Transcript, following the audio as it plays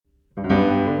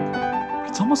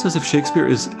It's almost as if Shakespeare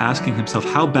is asking himself,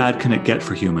 how bad can it get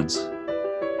for humans?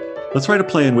 Let's write a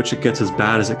play in which it gets as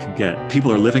bad as it can get.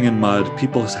 People are living in mud.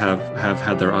 People have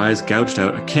had their eyes gouged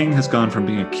out. A king has gone from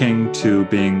being a king to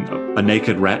being a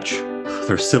naked wretch.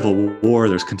 There's civil war.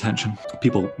 There's contention.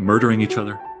 People murdering each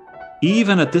other.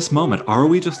 Even at this moment, are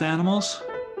we just animals?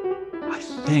 I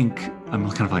think, I'm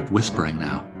kind of like whispering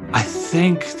now. I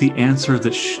think the answer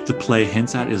that the play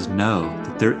hints at is no.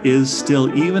 That there is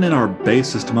still, even in our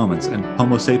basest moments, and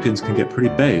Homo sapiens can get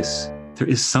pretty base, there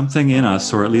is something in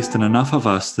us, or at least in enough of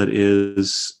us, that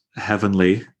is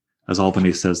heavenly, as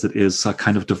Albany says, that is a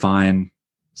kind of divine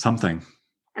something.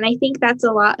 And I think that's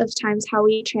a lot of times how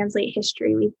we translate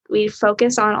history. We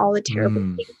focus on all the terrible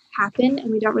things that happen, and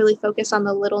we don't really focus on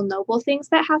the little noble things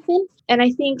that happen. And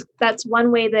I think that's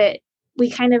one way that we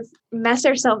kind of mess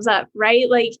ourselves up, right?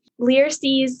 Like Lear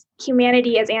sees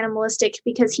humanity as animalistic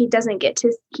because he doesn't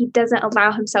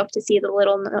allow himself to see the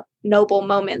little noble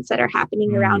moments that are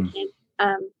happening around him.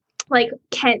 Like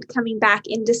Kent coming back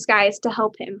in disguise to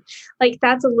help him. Like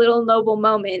that's a little noble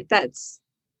moment. That's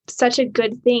such a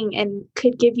good thing and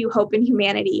could give you hope in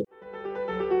humanity.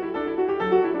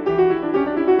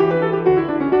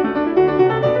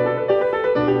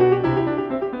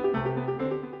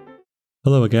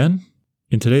 Hello again.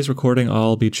 In today's recording,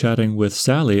 I'll be chatting with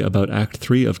Sally about Act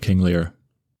 3 of King Lear.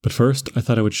 But first, I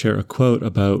thought I would share a quote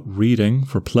about reading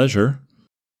for pleasure.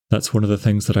 That's one of the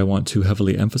things that I want to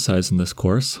heavily emphasize in this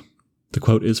course. The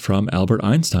quote is from Albert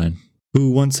Einstein,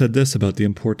 who once said this about the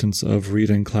importance of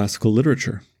reading classical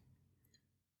literature.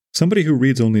 Somebody who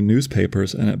reads only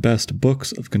newspapers and at best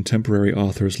books of contemporary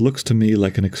authors looks to me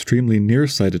like an extremely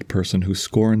nearsighted person who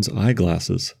scorns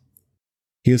eyeglasses.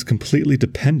 He is completely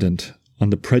dependent on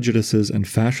the prejudices and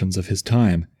fashions of his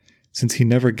time, since he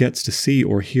never gets to see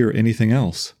or hear anything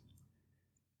else.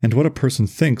 And what a person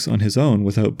thinks on his own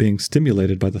without being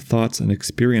stimulated by the thoughts and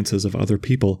experiences of other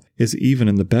people is even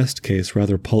in the best case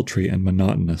rather paltry and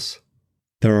monotonous.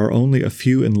 There are only a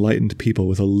few enlightened people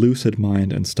with a lucid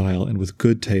mind and style and with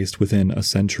good taste within a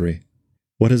century.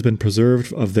 What has been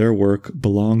preserved of their work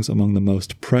belongs among the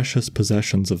most precious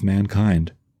possessions of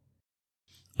mankind.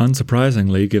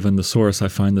 Unsurprisingly, given the source, I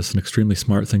find this an extremely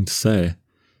smart thing to say.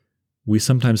 We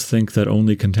sometimes think that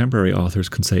only contemporary authors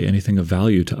can say anything of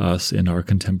value to us in our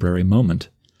contemporary moment.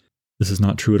 This is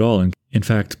not true at all, and in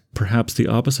fact, perhaps the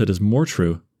opposite is more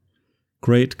true.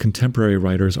 Great contemporary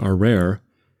writers are rare,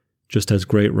 just as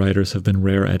great writers have been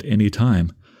rare at any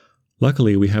time.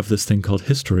 Luckily, we have this thing called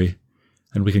history,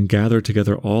 and we can gather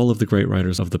together all of the great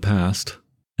writers of the past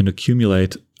and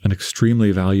accumulate an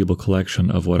extremely valuable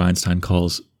collection of what Einstein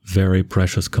calls very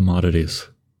precious commodities.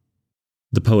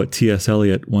 The poet T.S.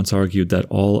 Eliot once argued that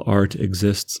all art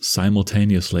exists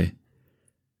simultaneously.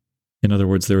 In other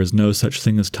words, there is no such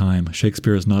thing as time.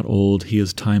 Shakespeare is not old, he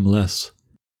is timeless.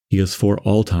 He is for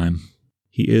all time.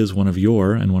 He is one of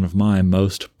your and one of my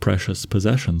most precious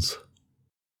possessions.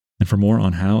 And for more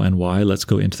on how and why, let's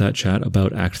go into that chat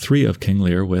about Act 3 of King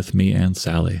Lear with me and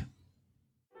Sally.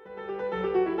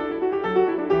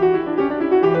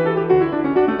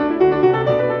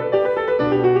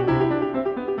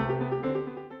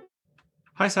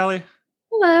 Hi, Sally.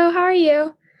 Hello, how are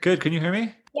you? Good. Can you hear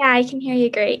me? Yeah, I can hear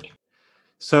you great.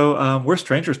 So we're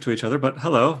strangers to each other, but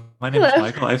hello. My name is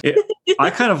Michael. I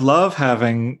kind of love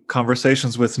having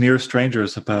conversations with near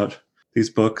strangers about these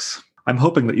books. I'm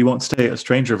hoping that you won't stay a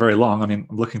stranger very long. I mean,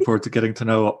 I'm looking forward to getting to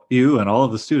know you and all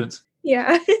of the students.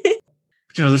 Yeah.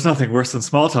 There's nothing worse than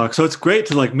small talk. So it's great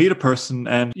to meet a person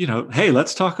and, hey,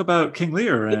 let's talk about King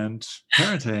Lear and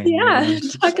parenting. Yeah,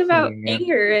 talk about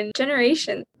anger and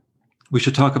generation. We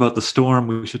should talk about the storm.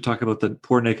 We should talk about the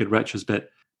poor naked wretches bit.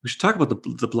 We should talk about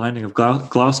the blinding of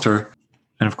Gloucester.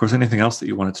 And of course, anything else that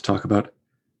you wanted to talk about.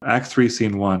 Act 3,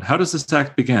 Scene 1. How does this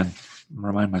act begin?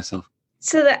 Remind myself.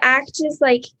 So the act is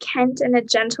like Kent and a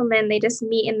gentleman. They just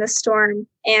meet in the storm.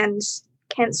 And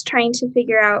Kent's trying to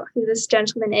figure out who this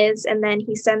gentleman is. And then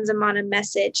he sends a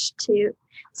message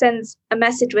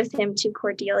with him to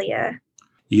Cordelia.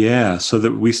 Yeah, so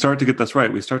that we start to get, that's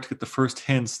right, we start to get the first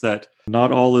hints that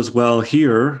not all is well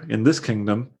here in this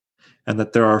kingdom, and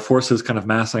that there are forces kind of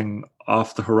massing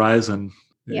off the horizon,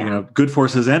 good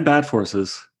forces and bad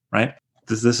forces, right?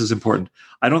 This is important.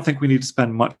 I don't think we need to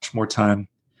spend much more time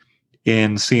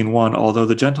in Scene 1, although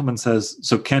the gentleman says,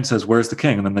 so Kent says, where's the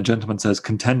king? And then the gentleman says,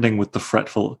 contending with the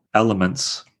fretful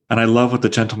elements. And I love what the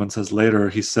gentleman says later.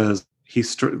 He says,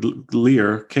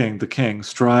 Lear, the king,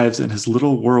 strives in his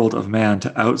little world of man to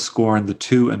outscorn the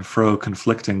to and fro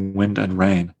conflicting wind and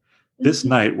rain. This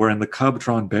night, wherein the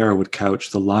cub-drawn bear would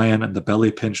couch, the lion and the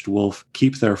belly-pinched wolf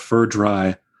keep their fur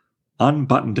dry,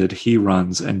 unbuttoned he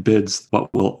runs and bids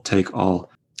what will take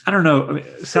all. I don't know. I mean,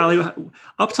 Sally,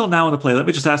 up till now in the play, let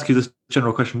me just ask you this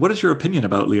general question. What is your opinion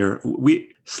about Lear?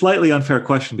 Slightly unfair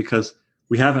question because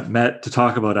we haven't met to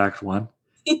talk about Act 1.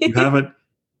 You haven't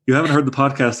heard the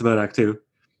podcast about Act 2.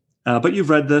 But you've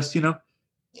read this,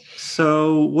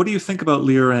 So what do you think about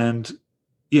Lear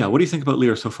what do you think about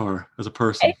Lear so far as a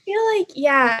person? I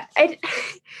feel like,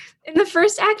 in the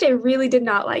first act, I really did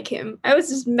not like him. I was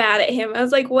just mad at him. I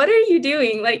was like, what are you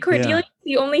doing? Like, Cordelia's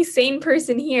the only sane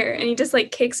person here. And he just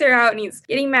like kicks her out and he's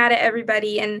getting mad at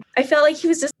everybody. And I felt like he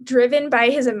was just driven by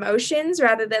his emotions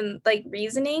rather than like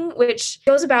reasoning, which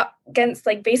goes against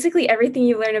like basically everything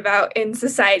you learn about in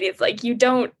society. It's like, you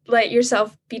don't let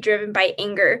yourself be driven by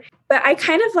anger. But I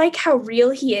kind of like how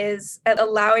real he is at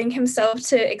allowing himself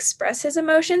to express his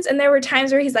emotions. And there were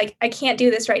times where he's like, I can't do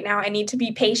this right now. I need to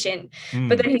be patient.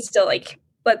 But then he's still like,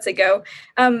 lets it go.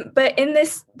 But in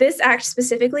this act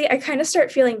specifically, I kind of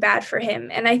start feeling bad for him.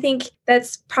 And I think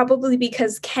that's probably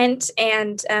because Kent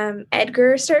and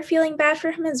Edgar start feeling bad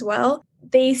for him as well.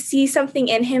 They see something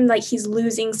in him, like he's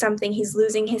losing something. He's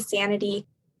losing his sanity.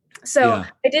 So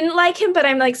I didn't like him, but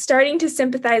I'm like starting to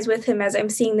sympathize with him as I'm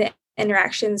seeing the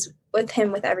interactions with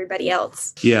him with everybody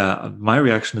else. Yeah, my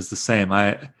reaction is the same.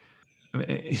 I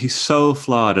mean, he's so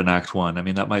flawed in Act 1. I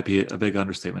mean, that might be a big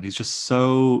understatement. He's just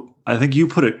so, I think you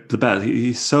put it the best.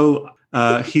 He's so,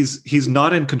 he's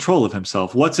not in control of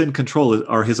himself. What's in control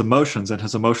are his emotions, and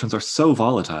his emotions are so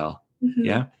volatile. Mm-hmm.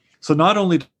 Yeah. So not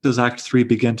only does Act 3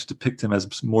 begin to depict him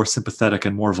as more sympathetic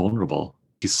and more vulnerable,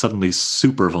 he's suddenly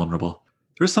super vulnerable.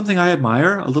 There's something I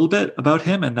admire a little bit about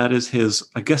him, and that is his,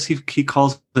 I guess he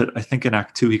calls it, I think in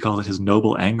Act 2, he calls it his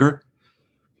noble anger.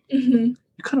 Mm-hmm.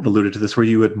 You kind of alluded to this where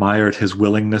you admired his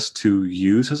willingness to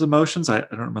use his emotions. I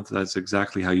don't remember if that's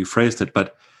exactly how you phrased it,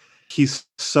 but he's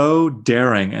so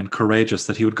daring and courageous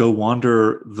that he would go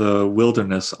wander the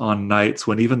wilderness on nights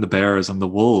when even the bears and the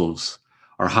wolves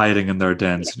are hiding in their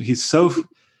dens. He's so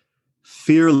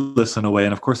fearless in a way,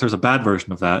 and of course there's a bad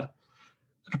version of that.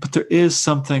 But there is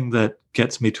something that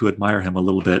gets me to admire him a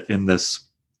little bit in this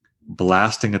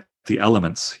blasting at the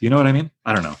elements. You know what I mean?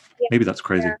 I don't know. Maybe that's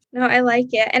crazy. Yeah. No, I like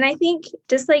it. And I think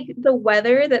just like the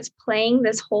weather that's playing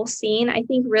this whole scene, I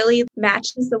think really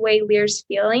matches the way Lear's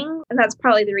feeling. And that's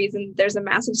probably the reason there's a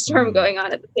massive storm going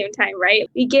on at the same time, right?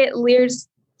 We get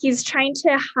he's trying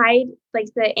to hide like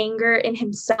the anger in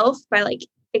himself by like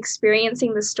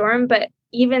experiencing the storm, but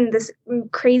even this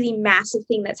crazy massive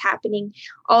thing that's happening,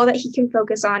 all that he can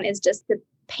focus on is just the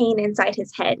pain inside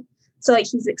his head. So like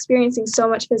he's experiencing so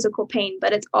much physical pain,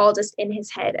 but it's all just in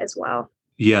his head as well.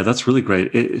 Yeah, that's really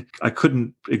great. I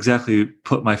couldn't exactly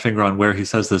put my finger on where he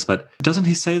says this, but doesn't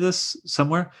he say this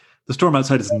somewhere? The storm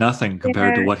outside is nothing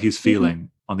compared to what he's feeling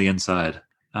on the inside.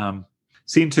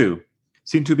 Scene 2.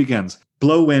 Scene 2 begins.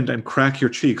 Blow wind and crack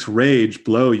your cheeks. Rage,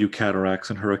 blow, you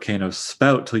cataracts and hurricanes.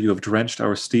 Spout till you have drenched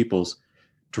our steeples.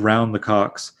 Drown the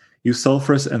cocks. You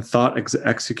sulphurous and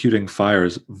thought-executing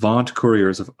fires. Vaunt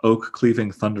couriers of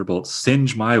oak-cleaving thunderbolts.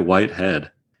 Singe my white head.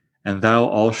 And thou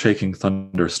all-shaking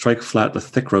thunder, strike flat the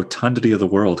thick rotundity of the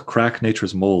world, crack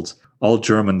nature's molds. All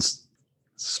Germans,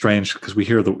 strange because we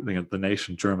hear the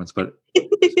nation Germans, but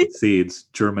seeds,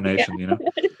 germination,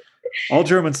 All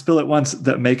Germans spill at once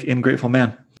that make ingrateful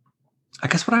man. I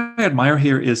guess what I admire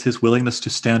here is his willingness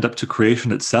to stand up to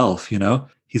creation itself,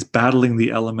 He's battling the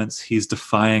elements, he's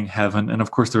defying heaven, and of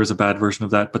course there is a bad version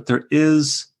of that, but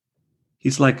he's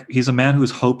a man who is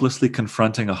hopelessly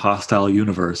confronting a hostile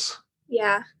universe.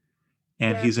 Yeah.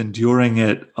 And he's enduring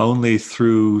it only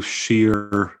through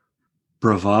sheer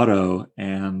bravado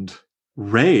and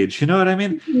rage. You know what I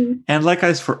mean? Mm-hmm. And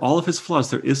likewise, for all of his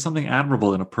flaws, there is something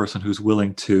admirable in a person who's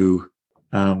willing to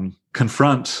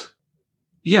confront,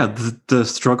 the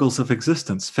struggles of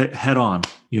existence head on,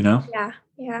 Yeah.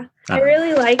 Yeah. I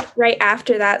really like right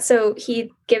after that. So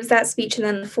he gives that speech and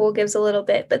then the fool gives a little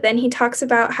bit, but then he talks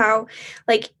about how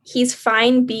like he's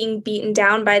fine being beaten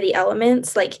down by the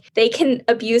elements. Like they can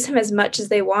abuse him as much as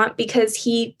they want because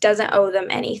he doesn't owe them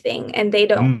anything and they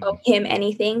don't owe him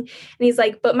anything. And he's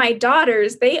like, but my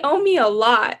daughters, they owe me a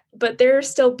lot, but they're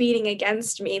still beating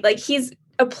against me. Like he's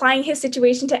applying his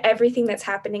situation to everything that's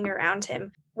happening around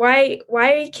him.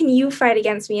 Why can you fight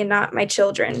against me and not my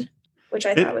children? Which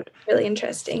I thought was really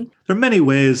interesting. There are many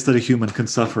ways that a human can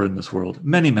suffer in this world.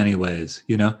 Many, many ways,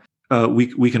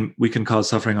 we can cause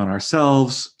suffering on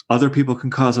ourselves. Other people can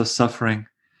cause us suffering.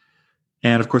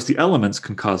 And of course, the elements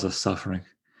can cause us suffering.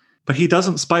 But he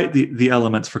doesn't spite the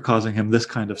elements for causing him this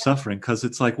kind of suffering because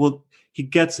it's like, well, he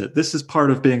gets it. This is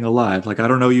part of being alive. Like, I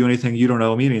don't owe you anything. You don't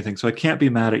owe me anything. So I can't be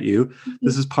mad at you. Mm-hmm.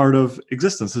 This is part of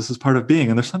existence. This is part of being.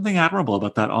 And there's something admirable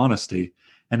about that honesty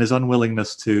and his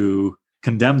unwillingness to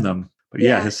condemn them. But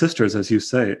yeah, his sisters, as you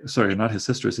say, sorry, not his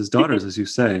sisters, his daughters, as you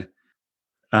say,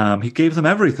 he gave them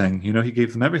everything. He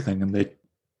gave them everything.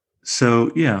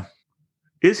 So yeah.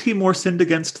 Is he more sinned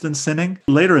against than sinning?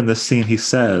 Later in this scene, he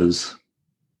says...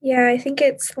 Yeah, I think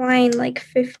it's line like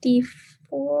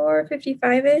 54,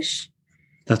 55-ish.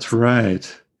 That's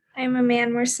right. I'm a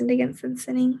man more sinned against than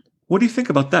sinning. What do you think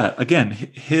about that? Again,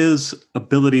 his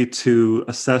ability to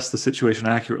assess the situation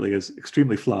accurately is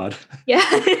extremely flawed. Yeah.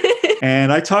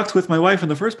 And I talked with my wife in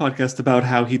the first podcast about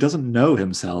how he doesn't know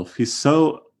himself. He's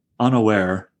so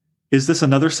unaware. Is this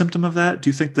another symptom of that? Do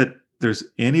you think that there's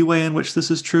any way in which this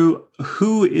is true?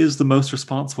 Who is the most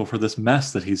responsible for this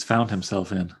mess that he's found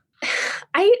himself in?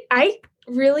 I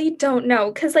really don't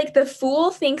know, because like the fool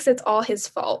thinks it's all his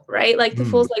fault, right? Like the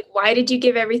fool's like, why did you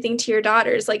give everything to your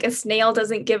daughters? Like a snail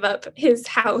doesn't give up his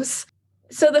house.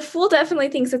 So the fool definitely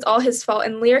thinks it's all his fault,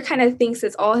 and Lear kind of thinks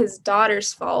it's all his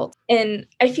daughter's fault. And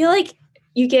I feel like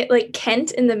you get like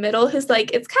Kent in the middle, who's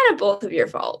like, it's kind of both of your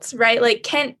faults, right? Like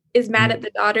Kent is mad at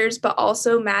the daughters, but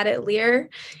also mad at Lear.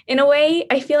 In a way,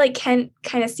 I feel like Kent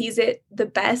kind of sees it the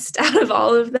best out of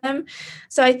all of them.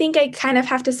 So I think I kind of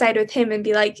have to side with him and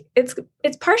be like, it's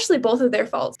partially both of their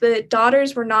faults. The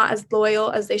daughters were not as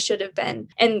loyal as they should have been,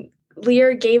 and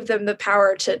Lear gave them the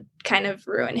power to kind of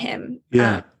ruin him.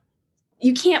 Yeah.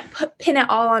 You can't pin it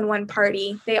all on one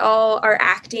party. They all are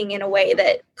acting in a way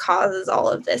that causes all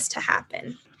of this to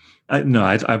happen. I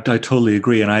totally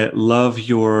agree. And I love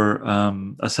your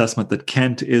assessment that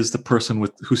Kent is the person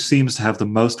who seems to have the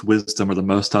most wisdom or the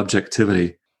most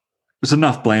objectivity. There's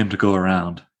enough blame to go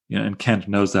around. And Kent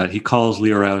knows that. He calls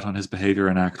Lear out on his behavior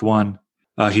in Act 1.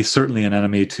 He's certainly an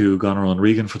enemy to Goneril and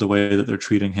Regan for the way that they're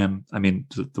treating him. I mean,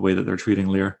 the way that they're treating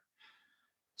Lear.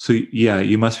 So yeah,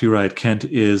 you must be right. Kent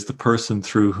is the person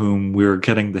through whom we're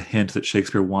getting the hint that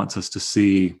Shakespeare wants us to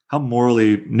see how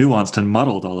morally nuanced and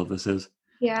muddled all of this is.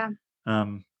 Yeah.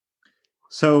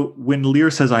 So when Lear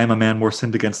says, I am a man more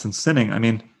sinned against than sinning, I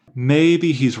mean,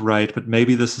 maybe he's right, but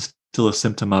maybe this is still a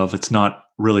symptom of it's not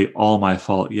really all my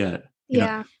fault yet.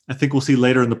 Yeah. I think we'll see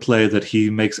later in the play that he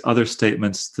makes other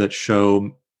statements that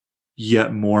show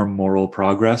yet more moral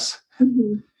progress.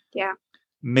 Mm-hmm. Yeah.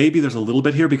 Maybe there's a little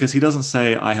bit here because he doesn't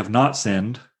say, I have not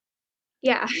sinned.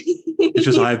 Yeah. It's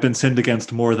just, I've been sinned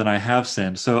against more than I have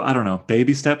sinned. So I don't know.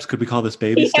 Baby steps? Could we call this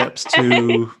baby steps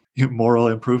to moral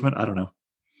improvement? I don't know.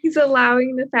 He's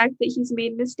allowing the fact that he's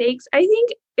made mistakes. I think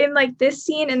in like this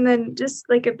scene and then just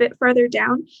like a bit further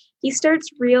down, he starts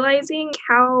realizing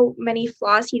how many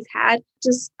flaws he's had,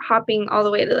 just hopping all the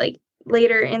way to like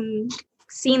later in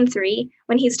scene 3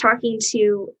 when he's talking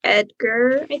to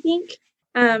Edgar, I think.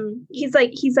 He's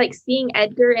like seeing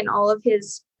Edgar and all of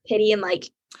his pity and like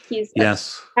he's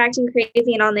acting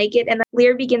crazy and all naked, and then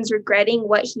Lear begins regretting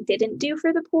what he didn't do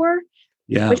for the poor,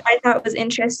 which I thought was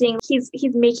interesting. He's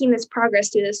making this progress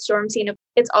through this storm scene of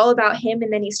it's all about him,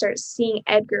 and then he starts seeing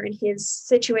Edgar and his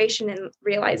situation and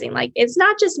realizing like it's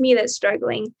not just me that's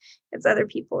struggling, it's other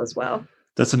people as well.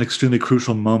 That's an extremely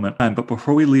crucial moment. But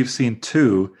before we leave scene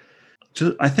 2,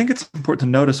 I think it's important to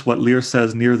notice what Lear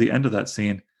says near the end of that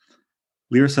scene.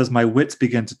 Lear says, my wits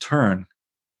begin to turn.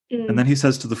 And then he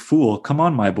says to the fool, come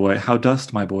on, my boy, how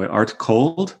dost, my boy? Art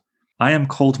cold? I am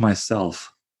cold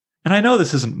myself. And I know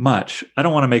this isn't much. I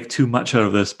don't want to make too much out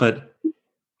of this, but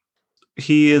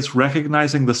he is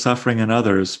recognizing the suffering in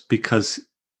others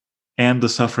and the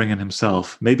suffering in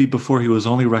himself. Maybe before he was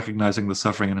only recognizing the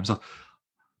suffering in himself.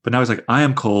 But now he's like, I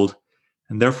am cold.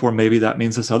 And therefore, maybe that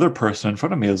means this other person in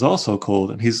front of me is also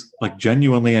cold. And he's like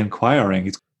genuinely inquiring.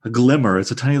 It's a glimmer.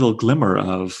 It's a tiny little glimmer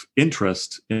of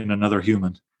interest in another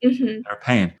human. Their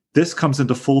pain. This comes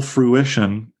into full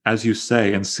fruition, as you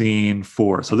say, in scene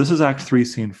 4. So this is Act 3,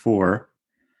 scene 4.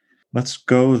 Let's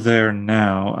go there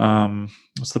now.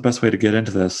 What's the best way to get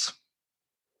into this?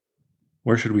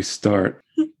 Where should we start?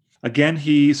 Again,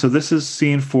 so this is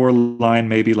scene 4, line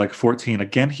maybe like 14.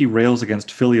 Again, he rails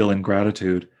against filial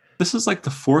ingratitude. This is like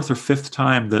the 4th or 5th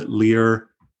time that Lear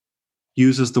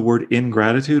uses the word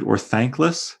ingratitude or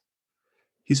thankless.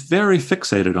 He's very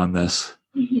fixated on this.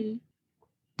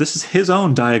 This is his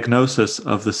own diagnosis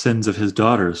of the sins of his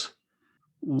daughters.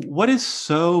 What is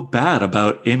so bad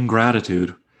about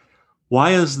ingratitude?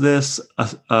 Why is this,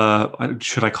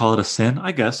 should I call it a sin?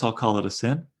 I guess I'll call it a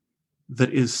sin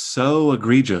that is so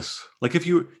egregious. Like if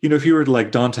you were to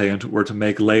like Dante and were to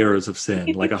make layers of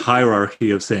sin, like a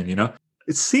hierarchy of sin,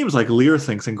 it seems like Lear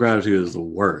thinks ingratitude is the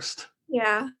worst.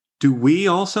 Yeah. Do we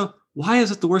also? Why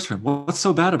is it the worst for him? What's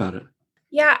so bad about it?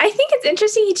 Yeah, I think it's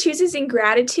interesting he chooses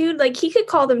ingratitude. Like, he could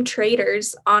call them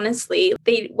traitors, honestly.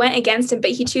 They went against him,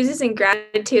 but he chooses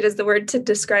ingratitude as the word to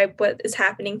describe what is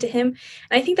happening to him.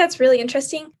 And I think that's really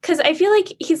interesting because I feel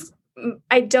like he's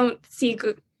I don't see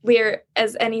Lear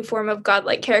as any form of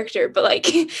godlike character, but like,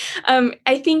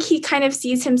 I think he kind of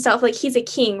sees himself like he's a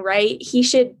king, right? He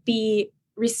should be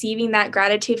receiving that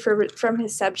gratitude from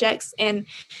his subjects. And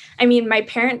I mean, my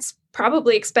parents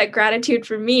probably expect gratitude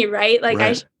from me, right? Like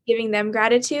I should be giving them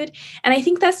gratitude. And I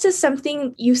think that's just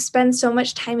something you spend so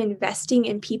much time investing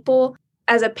in people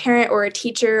as a parent or a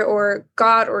teacher or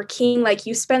God or king. Like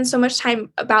you spend so much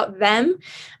time about them.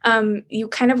 You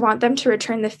kind of want them to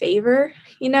return the favor,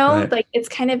 like it's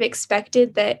kind of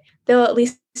expected that they'll at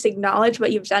least acknowledge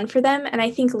what you've done for them. And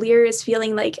I think Lear is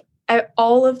feeling like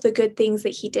all of the good things that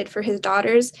he did for his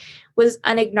daughters was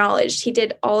unacknowledged. He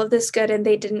did all of this good and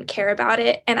they didn't care about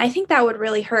it. And I think that would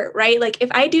really hurt, right? Like if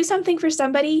I do something for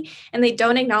somebody and they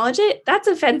don't acknowledge it, that's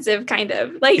offensive kind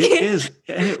of. Like it is.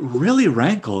 And it really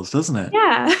rankles, doesn't it?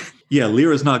 Yeah. Yeah,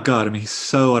 Lear is not God. I mean, he's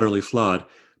so utterly flawed,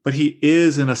 but he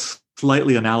is in a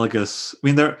slightly analogous. I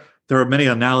mean, there are many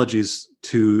analogies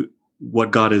to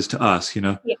what God is to us,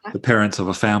 the parents of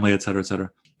a family, et cetera, et cetera.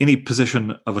 Any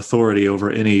position of authority over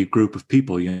any group of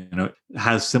people,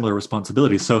 has similar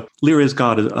responsibilities. So Lear is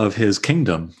God of his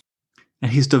kingdom,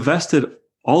 and he's divested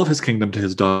all of his kingdom to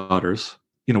his daughters.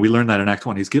 We learn that in Act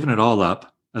 1. He's given it all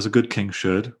up, as a good king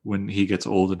should when he gets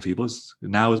old and feeble.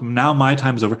 Now my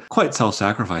time is over. Quite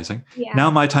self-sacrificing. Yeah.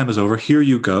 Now my time is over. Here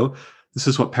you go. This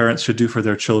is what parents should do for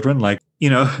their children. Like,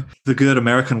 the good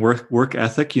American work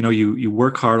ethic, you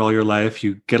work hard all your life,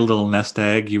 you get a little nest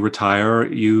egg, you retire,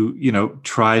 you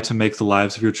try to make the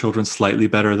lives of your children slightly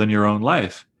better than your own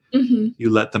life. Mm-hmm. You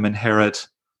let them inherit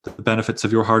the benefits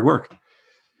of your hard work.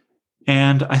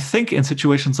 And I think in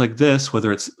situations like this,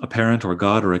 whether it's a parent or a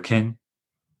God or a king,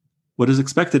 what is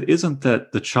expected isn't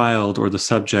that the child or the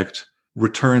subject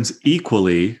returns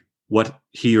equally what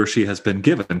he or she has been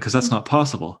given, because that's not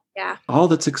possible. Yeah. All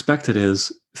that's expected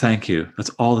is thank you. That's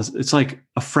all this. It's like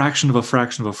a fraction of a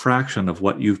fraction of a fraction of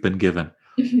what you've been given.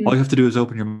 Mm-hmm. All you have to do is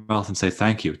open your mouth and say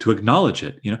thank you, to acknowledge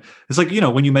it. It's like,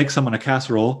 when you make someone a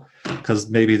casserole because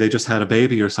maybe they just had a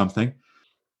baby or something,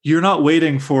 you're not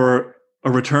waiting for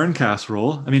a return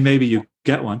casserole. I mean, maybe you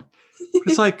get one.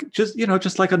 It's like,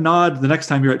 just like a nod the next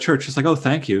time you're at church. It's like, oh,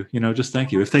 thank you. Just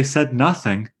thank you. If they said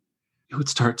nothing, we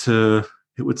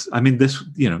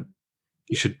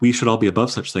should all be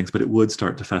above such things, but it would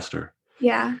start to fester.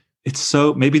 Yeah.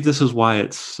 Maybe this is why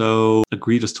it's so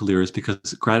egregious to Lear, is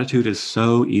because gratitude is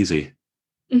so easy.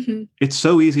 Mm-hmm. It's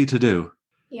so easy to do.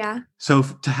 Yeah. So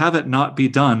to have it not be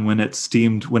done when it's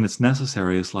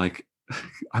necessary is like,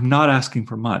 I'm not asking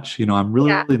for much. I'm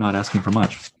really not asking for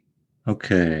much.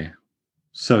 Okay.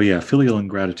 So yeah, filial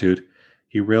ingratitude.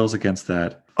 He rails against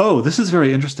that. Oh, this is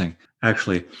very interesting.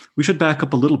 Actually, we should back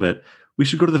up a little bit. We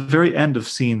should go to the very end of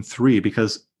scene 3,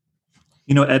 because,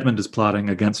 Edmund is plotting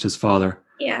against his father.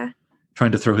 Yeah.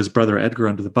 Trying to throw his brother Edgar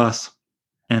under the bus.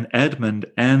 And Edmund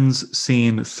ends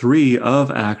scene 3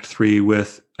 of Act 3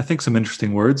 with, I think, some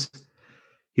interesting words.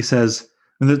 He says,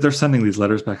 and they're sending these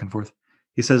letters back and forth.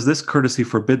 He says, "This courtesy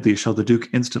forbid thee shall the Duke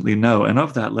instantly know, and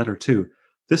of that letter too.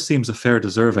 This seems a fair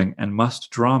deserving, and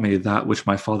must draw me that which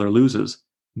my father loses,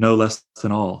 no less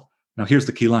than all." Now here's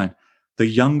the key line. "The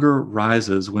younger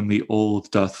rises when the old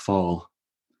doth fall."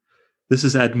 This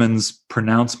is Edmund's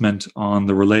pronouncement on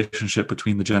the relationship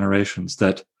between the generations,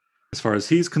 that as far as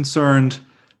he's concerned,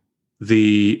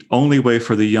 the only way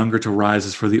for the younger to rise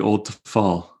is for the old to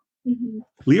fall. Mm-hmm.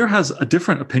 Lear has a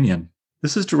different opinion.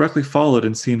 This is directly followed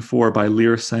in scene 4 by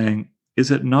Lear saying,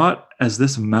 "Is it not as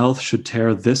this mouth should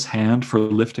tear this hand for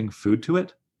lifting food to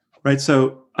it?" Right?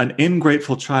 So an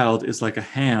ingrateful child is like a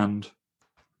hand.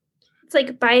 It's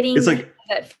like biting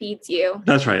that feeds you.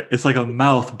 That's right. It's like a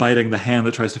mouth biting the hand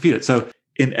that tries to feed it. So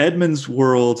in Edmund's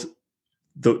world,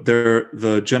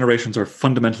 the generations are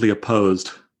fundamentally opposed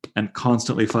and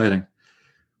constantly fighting.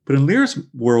 But in Lear's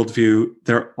worldview,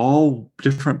 they're all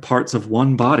different parts of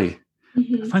one body.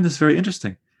 Mm-hmm. I find this very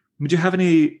interesting. Do you have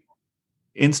any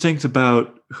instinct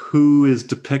about who is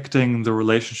depicting the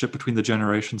relationship between the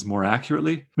generations more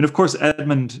accurately? I mean, of course,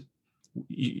 Edmund,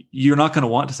 you're not going to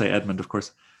want to say Edmund, of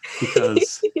course,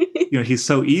 because he's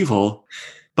so evil,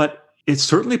 but it's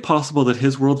certainly possible that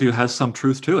his worldview has some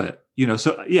truth to it.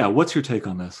 So yeah, what's your take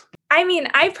on this? I mean,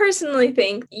 I personally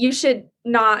think you should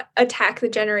not attack the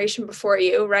generation before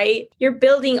you, right? You're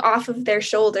building off of their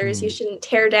shoulders. You shouldn't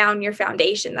tear down your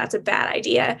foundation. That's a bad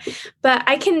idea. But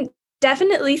I can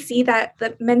definitely see that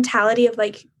the mentality of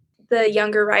like the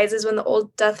younger rises when the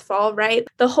old doth fall, right?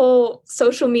 The whole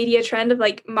social media trend of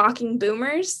like mocking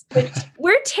boomers, which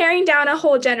we're tearing down a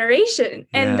whole generation.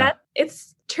 And that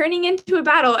it's turning into a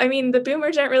battle. I mean, the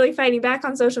boomers aren't really fighting back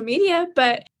on social media,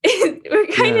 but we're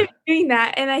kind of doing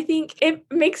that. And I think it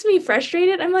makes me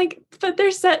frustrated. I'm like, but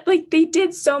they're set, like, they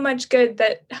did so much good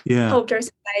that helped our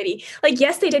society. Like,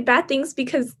 yes, they did bad things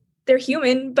because they're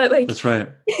human, but like, that's right.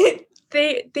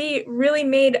 they really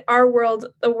made our world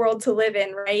a world to live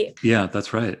in, right? Yeah,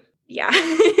 that's right. Yeah.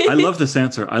 I love this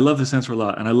answer. I love this answer a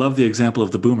lot. And I love the example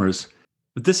of the boomers.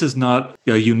 But this is not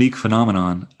a unique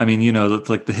phenomenon. I mean, you know,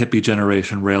 like the hippie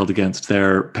generation railed against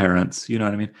their parents. You know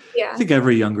what I mean? Yeah. I think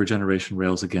every younger generation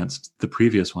rails against the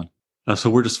previous one. So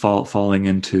we're just falling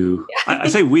into, I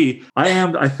say we,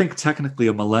 I think technically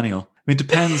a millennial. I mean, it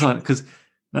depends on, because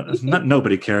not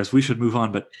nobody cares. We should move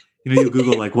on. But, you know, you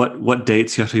Google like what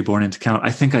dates you have to be born in to count.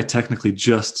 I think I technically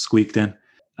just squeaked in.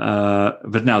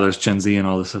 But now there's Gen Z and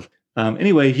all this stuff.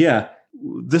 Anyway, yeah,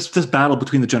 this battle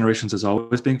between the generations is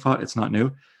always being fought. It's not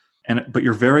new. But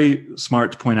you're very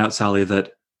smart to point out, Sally,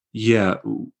 that, yeah,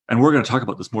 and we're going to talk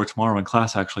about this more tomorrow in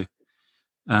class, actually.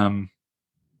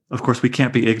 Of course, we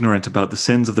can't be ignorant about the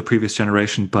sins of the previous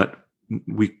generation, but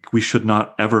we should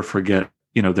not ever forget,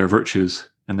 you know, their virtues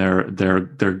and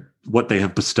their what they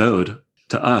have bestowed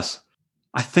to us.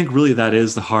 I think really that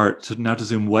is the heart. To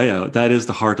zoom way out, that is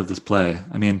the heart of this play.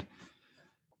 I mean,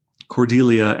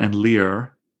 Cordelia and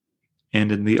Lear,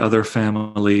 and in the other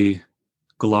family,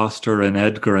 Gloucester and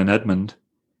Edgar and Edmund,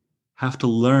 have to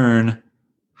learn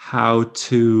how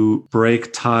to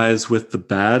break ties with the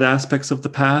bad aspects of the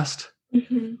past,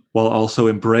 while also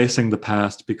embracing the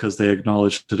past because they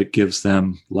acknowledge that it gives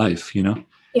them life, you know?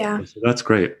 Yeah. So that's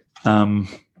great. And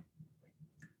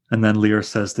then Lear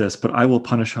says this, but I will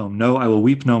punish home. No, I will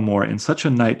weep no more. In such a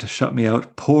night to shut me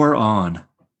out, pour on.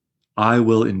 I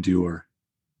will endure.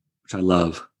 Which I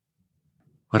love.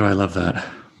 Why do I love that?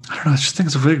 I don't know. I just think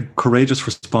it's a very courageous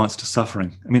response to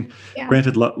suffering. I mean,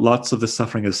 granted, lots of this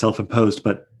suffering is self-imposed,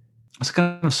 but there's a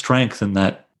kind of strength in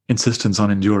that insistence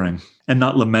on enduring and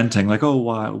not lamenting, like, oh,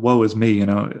 woe is me, you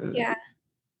know? Yeah.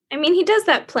 I mean, he does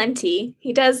that plenty.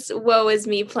 He does woe is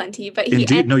me plenty, but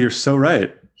Indeed. No, you're so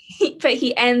right. But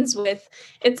he ends with,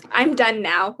 I'm done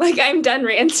now. Like, I'm done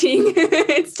ranting.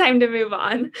 It's time to move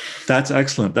on. That's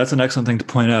excellent. That's an excellent thing to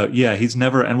point out. Yeah, he's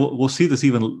never, and we'll see this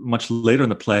even much later in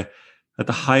the play, at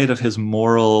the height of his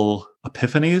moral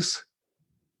epiphanies,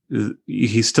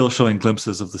 he's still showing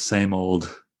glimpses of the same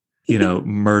old, you know,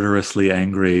 murderously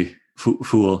angry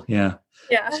fool. Yeah.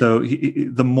 Yeah. So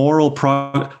the moral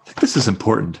I think this is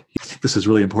important. I think this is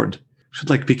really important. Should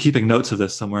like be keeping notes of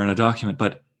this somewhere in a document,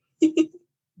 but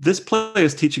this play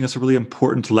is teaching us a really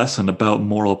important lesson about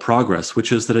moral progress,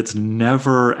 which is that it's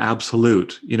never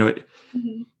absolute. You know,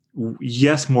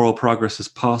 yes, moral progress is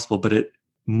possible, but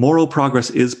moral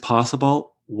progress is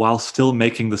possible while still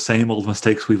making the same old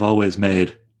mistakes we've always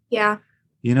made. Yeah.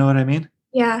 You know what I mean?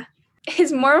 Yeah.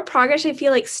 His moral progress, I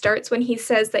feel like, starts when he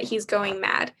says that he's going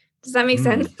mad. Does that make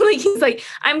sense? Like, he's like,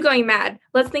 I'm going mad.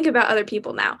 Let's think about other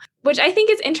people now. Which I think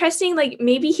is interesting. Like,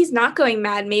 maybe he's not going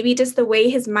mad. Maybe just the way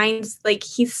his mind's like,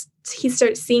 he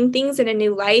starts seeing things in a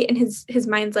new light, and his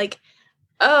mind's like,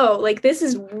 oh, like, this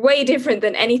is way different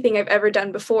than anything I've ever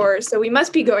done before. So we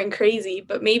must be going crazy.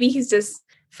 But maybe he's just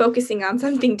focusing on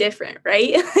something different,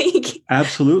 right? Like,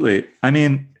 absolutely. I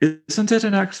mean, isn't it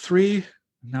in Act 3?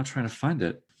 I'm now trying to find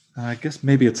it. I guess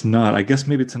maybe it's not. I guess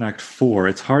maybe it's in Act 4.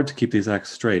 It's hard to keep these acts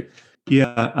straight.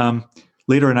 Yeah.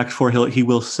 Later in Act 4, he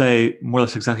will say more or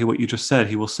less exactly what you just said.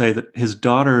 He will say that his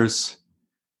daughters,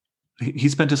 he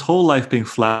spent his whole life being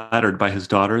flattered by his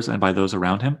daughters and by those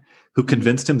around him who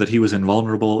convinced him that he was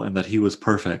invulnerable and that he was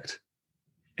perfect.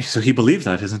 So he believed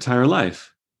that his entire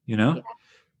life, you know? Yeah.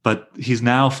 But he's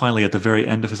now finally at the very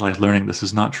end of his life learning this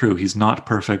is not true. He's not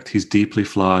perfect. He's deeply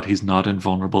flawed. He's not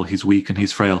invulnerable. He's weak and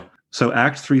he's frail. So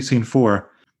Act 3, Scene 4,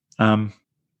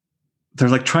 they're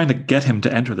like trying to get him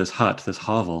to enter this hut, this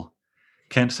hovel.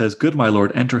 Kent says, good, my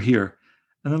lord, enter here.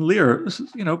 And then Lear,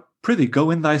 you know, prithee,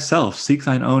 go in thyself, seek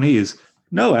thine own ease.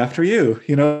 No, after you.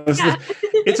 You know,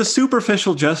 it's a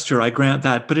superficial gesture, I grant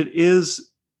that, but it is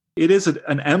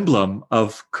an emblem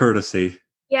of courtesy.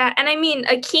 Yeah, and I mean,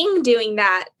 a king doing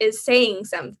that is saying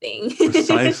something.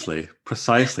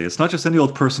 Precisely. It's not just any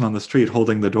old person on the street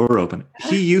holding the door open.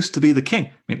 He used to be the king.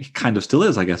 I mean, he kind of still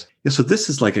is, I guess. Yeah, so this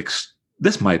is like,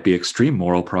 this might be extreme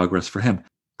moral progress for him.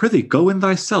 Prithee, go in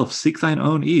thyself, seek thine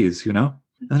own ease, you know?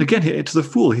 And again, to the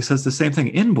fool, he says the same thing.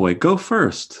 In, boy, go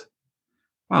first.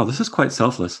 Wow, this is quite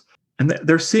selfless. And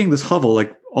they're seeing this hovel,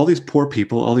 like all these poor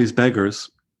people, all these beggars,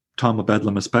 Tom of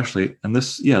Bedlam especially, and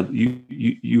this, yeah,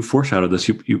 you foreshadowed this.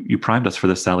 You primed us for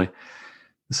this, Sally.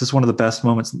 This is one of the best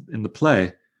moments in the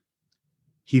play.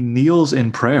 He kneels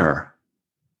in prayer.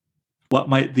 What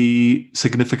might the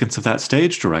significance of that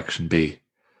stage direction be?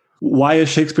 Why is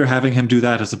Shakespeare having him do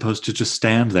that as opposed to just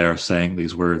stand there saying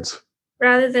these words?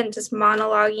 Rather than just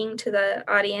monologuing to the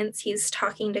audience, he's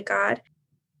talking to God.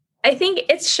 I think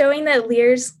it's showing that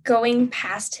Lear's going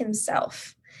past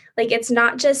himself. Like, it's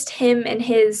not just him and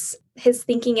his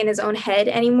thinking in his own head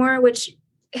anymore, which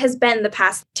has been the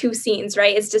past two scenes,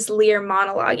 right? It's just Lear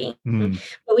monologuing.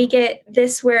 But we get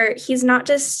this where he's not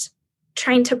just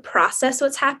trying to process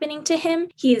what's happening to him.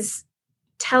 He's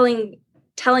telling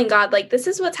God, like, this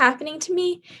is what's happening to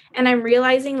me. And I'm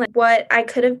realizing like what I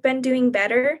could have been doing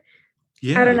better.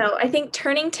 Yeah. I don't know. I think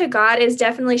turning to God is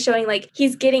definitely showing like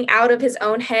he's getting out of his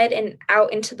own head and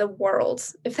out into the world,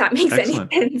 if that makes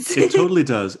Excellent. any sense. It totally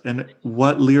does. And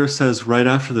what Lear says right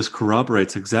after this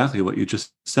corroborates exactly what you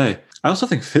just say. I also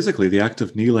think physically the act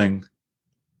of kneeling,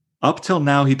 up till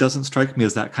now, he doesn't strike me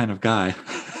as that kind of guy.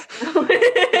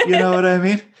 You know what I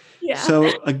mean? Yeah.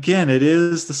 So again, it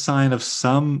is the sign of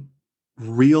some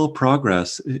real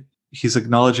progress. He's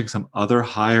acknowledging some other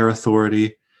higher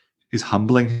authority. He's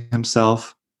humbling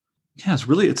himself. Yeah,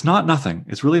 it's not nothing.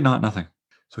 It's really not nothing.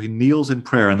 So he kneels in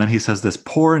prayer, and then he says this,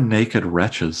 poor naked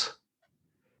wretches.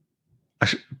 I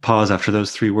should pause after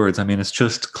those three words. I mean, it's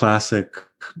just classic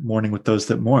mourning with those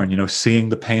that mourn, seeing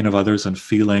the pain of others and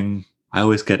feeling. I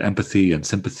always get empathy and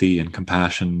sympathy and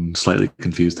compassion slightly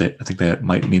confused. I think that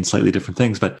might mean slightly different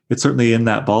things, but it's certainly in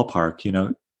that ballpark.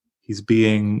 He's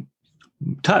being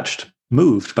touched,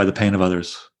 moved by the pain of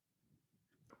others.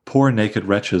 Poor naked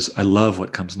wretches. I love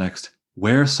what comes next.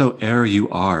 Wheresoe'er you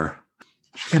are.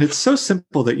 And it's so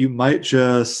simple that you might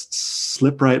just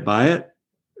slip right by it.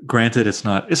 Granted, it's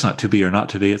not to be or not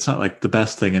to be. It's not like the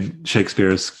best thing in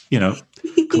Shakespeare's,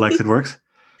 collected works.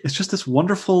 It's just this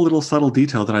wonderful little subtle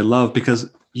detail that I love, because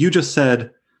you just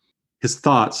said his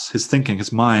thoughts, his thinking,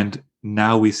 his mind,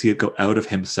 now we see it go out of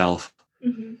himself.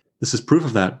 Mm-hmm. This is proof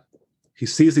of that. He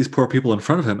sees these poor people in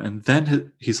front of him, and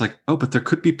then he's like, oh, but there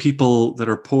could be people that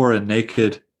are poor and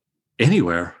naked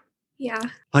anywhere. Yeah.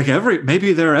 Like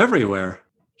maybe they're everywhere.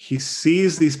 He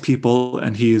sees these people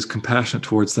and he is compassionate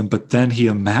towards them, but then he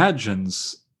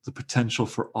imagines the potential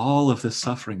for all of this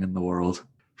suffering in the world.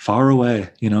 Far away,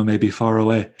 maybe far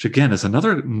away. Which again is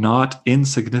another not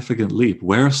insignificant leap.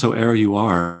 Wheresoe'er you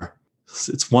are.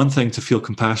 It's one thing to feel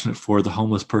compassionate for the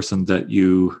homeless person that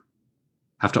you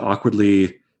have to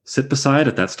awkwardly sit beside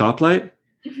at that stoplight,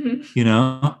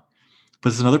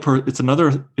 but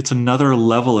it's another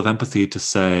level of empathy to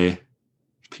say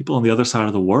people on the other side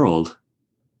of the world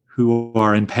who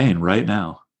are in pain right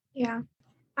now. Yeah.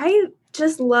 I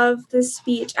just love this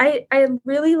speech. I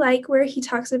really like where he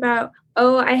talks about,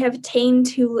 oh, I have ta'en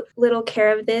too little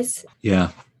care of this.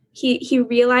 Yeah. He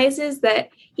realizes that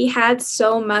he had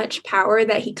so much power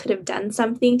that he could have done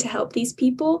something to help these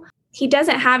people. He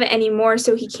doesn't have it anymore,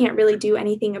 so he can't really do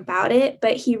anything about it.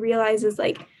 But he realizes,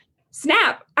 like,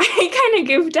 snap, I kind of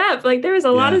goofed up. Like, there was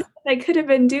a lot of stuff I could have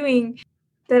been doing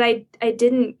that I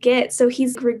didn't get. So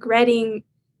he's regretting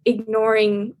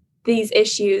ignoring these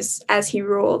issues as he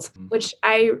ruled, which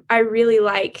I really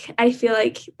like. I feel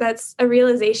like that's a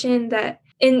realization that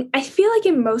I feel like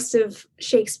in most of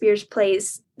Shakespeare's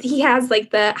plays, he has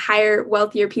like the higher,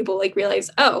 wealthier people like realize,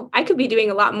 oh, I could be doing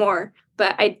a lot more,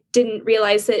 but I didn't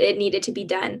realize that it needed to be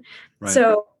done. Right.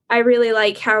 So I really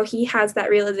like how he has that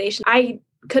realization. I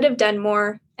could have done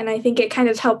more. And I think it kind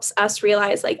of helps us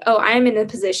realize like, oh, I am in a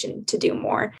position to do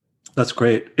more. That's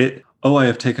great. I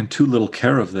have taken too little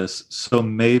care of this. So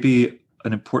maybe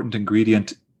an important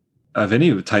ingredient of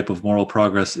any type of moral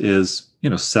progress is,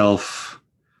 this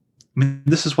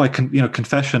is why,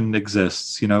 confession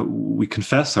exists. We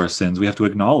confess our sins. We have to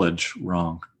acknowledge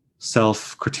wrong.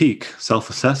 Self-critique,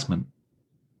 self-assessment.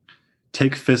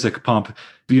 Take physic, pomp.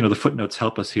 The footnotes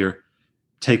help us here.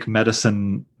 Take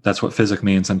medicine. That's what physic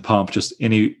means. And pomp, just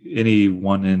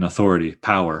anyone in authority,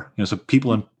 power. So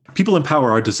people in power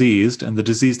are diseased, and the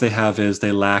disease they have is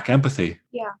they lack empathy.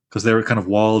 Yeah. Because they're kind of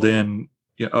walled in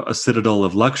a citadel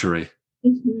of luxury.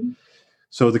 Mm-hmm.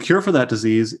 So the cure for that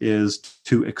disease is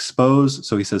to expose.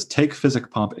 So he says, take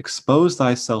physic, pomp, expose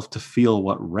thyself to feel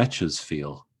what wretches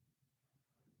feel.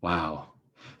 Wow.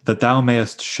 That thou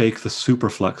mayest shake the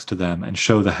superflux to them and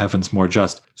show the heavens more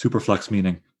just. Superflux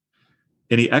meaning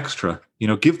any extra,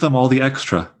 give them all the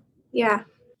extra. Yeah.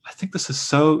 I think this is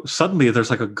so, suddenly there's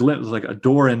like a glimpse, like a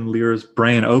door in Lear's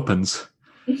brain opens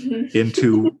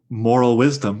into moral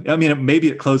wisdom. I mean, maybe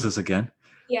it closes again,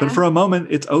 but for a moment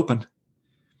it's open.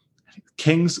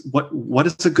 Kings, what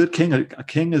is a good king?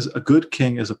 A good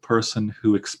king is a person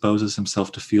who exposes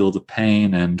himself to feel the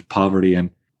pain and poverty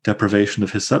and deprivation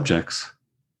of his subjects.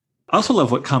 I also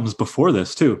love what comes before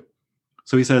this too.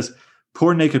 So he says,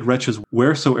 Poor naked wretches,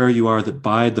 wheresoe'er you are that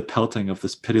bide the pelting of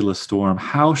this pitiless storm,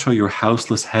 how shall your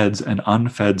houseless heads and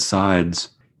unfed sides,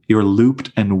 your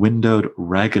looped and windowed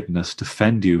raggedness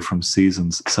defend you from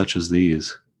seasons such as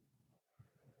these?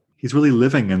 He's really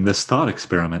living in this thought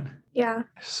experiment. Yeah.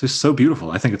 It's just so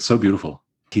beautiful. I think it's so beautiful.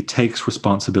 He takes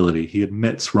responsibility. He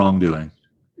admits wrongdoing.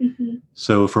 Mm-hmm.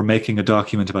 So if we're making a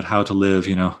document about how to live,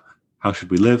 how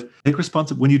should we live? Take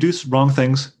responsibility. When you do wrong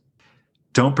things,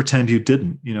 don't pretend you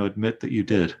didn't. Admit that you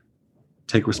did.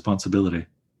 Take responsibility.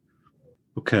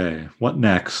 Okay, what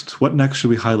next? What next should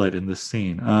we highlight in this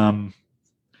scene?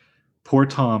 Poor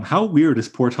Tom. How weird is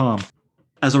poor Tom?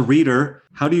 As a reader,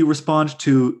 how do you respond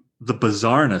to the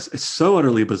bizarreness? It's so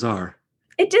utterly bizarre.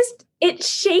 It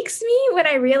shakes me when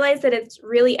I realize that it's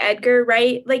really Edgar,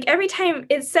 right? Like every time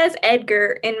it says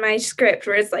Edgar in my script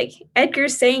where it's like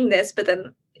Edgar's saying this, but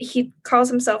then he calls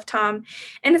himself Tom.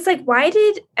 And it's like, why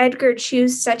did Edgar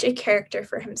choose such a character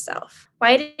for himself?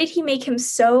 Why did he make him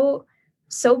so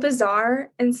bizarre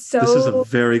and so... This is a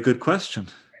very good question.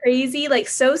 Crazy, like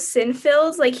so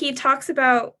sin-filled. Like he talks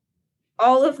about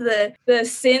all of the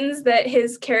sins that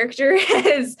his character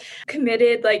has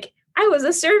committed. Like, I was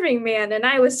a serving man and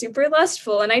I was super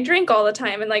lustful and I drink all the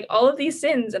time and like all of these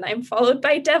sins and I'm followed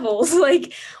by devils.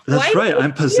 Like, that's right.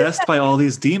 I'm possessed by all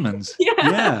these demons.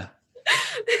 Yeah.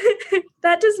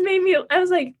 That just made me, I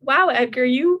was like, wow, Edgar,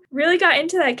 you really got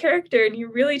into that character and you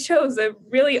really chose a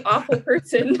really awful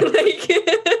person. Like,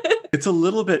 it's a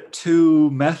little bit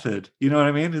too method. You know what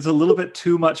I mean? It's a little bit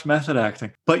too much method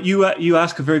acting. But you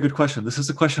ask a very good question. This is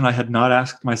a question I had not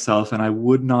asked myself and I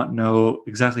would not know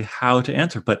exactly how to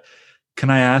answer. But can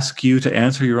I ask you to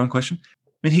answer your own question?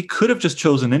 I mean, he could have just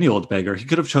chosen any old beggar. He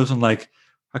could have chosen like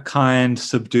a kind,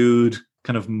 subdued,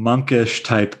 kind of monkish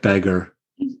type beggar.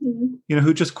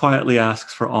 Who just quietly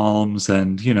asks for alms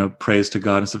and, prays to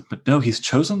God and stuff. But no, he's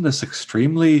chosen this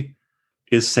extremely,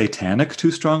 is satanic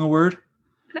too strong a word?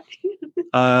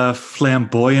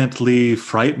 Flamboyantly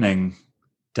frightening,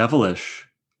 devilish.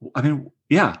 I mean,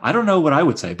 yeah, I don't know what I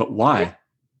would say, but why?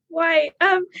 Why?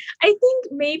 I think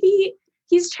maybe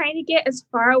he's trying to get as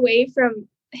far away from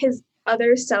his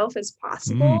other self as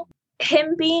possible.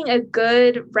 Him being a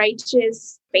good,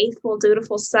 righteous, faithful,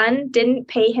 dutiful son didn't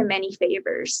pay him any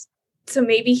favors. So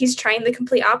maybe he's trying the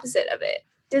complete opposite of it.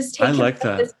 Just take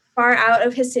him as far out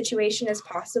of his situation as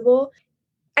possible.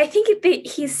 I think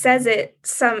he says it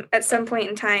at some point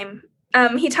in time.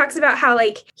 He talks about how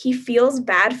like he feels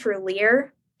bad for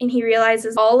Lear and he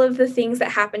realizes all of the things that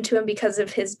happened to him because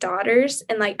of his daughters.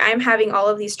 And like, I'm having all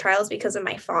of these trials because of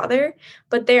my father,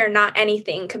 but they are not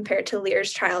anything compared to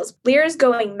Lear's trials. Lear's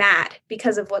going mad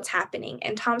because of what's happening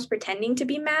and Tom's pretending to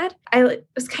be mad. I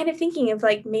was kind of thinking of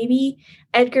like, maybe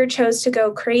Edgar chose to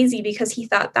go crazy because he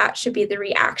thought that should be the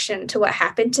reaction to what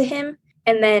happened to him.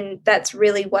 And then that's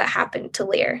really what happened to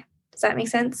Lear. Does that make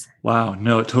sense? Wow.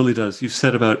 No, it totally does. You've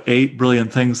said about 8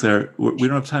 brilliant things there. We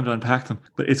don't have time to unpack them,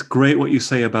 but it's great what you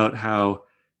say about how,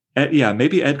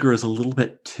 maybe Edgar is a little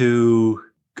bit too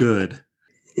good.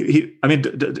 He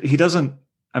doesn't,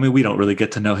 we don't really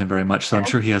get to know him very much, so I'm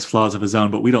sure he has flaws of his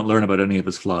own, but we don't learn about any of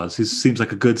his flaws. He seems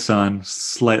like a good son,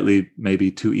 slightly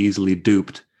maybe too easily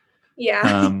duped.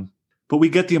 Yeah. But we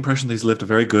get the impression that he's lived a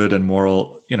very good and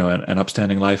moral, and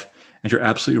upstanding life. And you're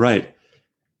absolutely right.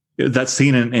 That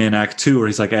scene in Act 2 where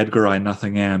he's like, Edgar, I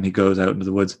nothing am. He goes out into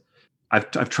the woods.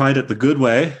 I've tried it the good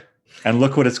way, and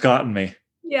look what it's gotten me.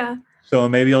 Yeah. So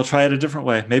maybe I'll try it a different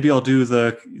way. Maybe I'll do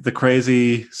the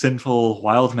crazy, sinful,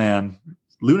 wild man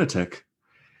lunatic.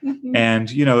 Mm-hmm.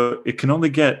 And, it can only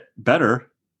get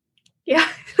better. Yeah,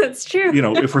 that's true.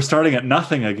 If we're starting at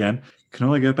nothing again, it can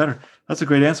only get better. That's a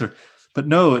great answer. But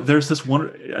no, there's this one.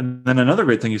 And then another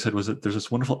great thing you said was that there's this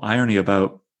wonderful irony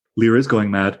about Lear is going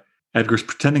mad. Edgar's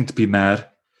pretending to be mad.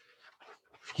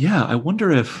 Yeah, I wonder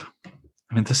if,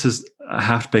 this is a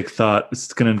half-baked thought.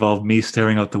 It's going to involve me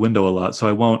staring out the window a lot, so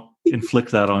I won't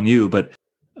inflict that on you. But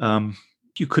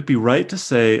you could be right to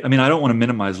say, I don't want to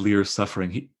minimize Lear's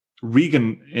suffering.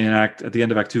 Regan at the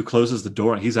end of Act 2 closes the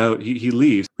door. He's out. He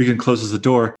leaves. Regan closes the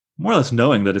door, more or less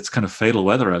knowing that it's kind of fatal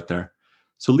weather out there.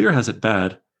 So Lear has it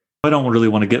bad. I don't really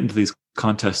want to get into these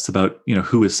contests about,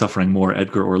 who is suffering more,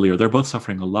 Edgar or Lear. They're both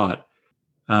suffering a lot.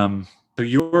 So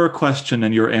your question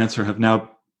and your answer have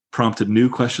now prompted new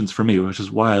questions for me, which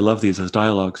is why I love these as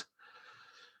dialogues.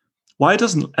 Why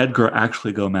doesn't Edgar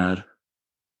actually go mad?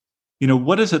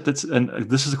 What is it and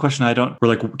this is a question we're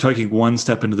like taking one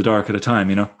step into the dark at a time,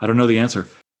 I don't know the answer.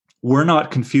 We're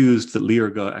not confused that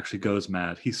Lear actually goes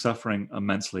mad. He's suffering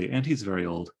immensely and he's very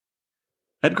old.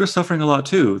 Edgar's suffering a lot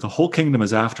too. The whole kingdom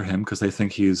is after him because they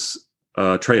think he's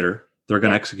a traitor. They're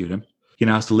going to execute him. He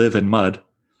now has to live in mud.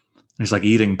 He's like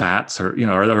eating bats, or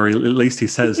or at least he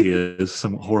says he is,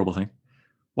 some horrible thing.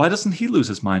 Why doesn't he lose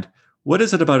his mind? What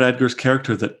is it about Edgar's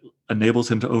character that enables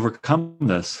him to overcome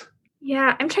this?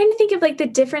 Yeah, I'm trying to think of like the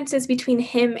differences between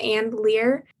him and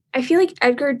Lear. I feel like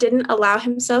Edgar didn't allow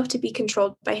himself to be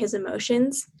controlled by his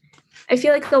emotions. I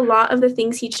feel like a lot of the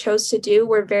things he chose to do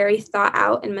were very thought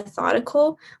out and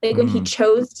methodical. Like when he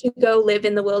chose to go live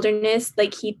in the wilderness,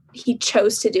 like he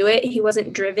chose to do it. He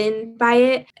wasn't driven by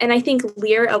it. And I think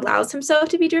Lear allows himself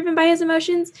to be driven by his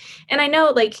emotions. And I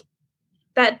know like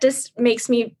that just makes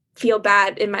me feel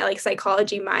bad in my like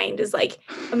psychology mind, is like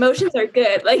emotions are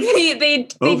good. Like they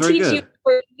teach you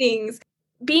important things.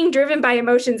 Being driven by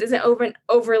emotions isn't an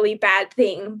overly bad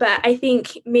thing, but I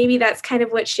think maybe that's kind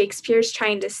of what Shakespeare's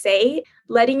trying to say.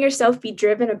 Letting yourself be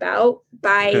driven about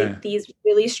by these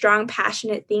really strong,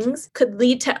 passionate things could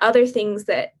lead to other things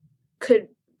that could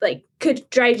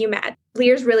drive you mad.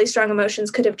 Lear's really strong emotions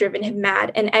could have driven him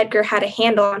mad, and Edgar had a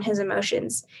handle on his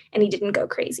emotions, and he didn't go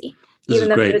crazy. Even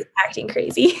though he was acting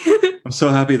crazy. I'm so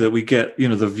happy that we get,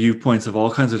 the viewpoints of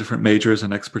all kinds of different majors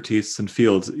and expertise and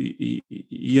fields.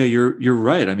 Yeah, you're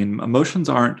right. I mean, emotions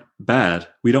aren't bad.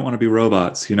 We don't want to be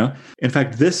robots, In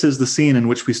fact, this is the scene in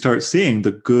which we start seeing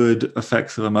the good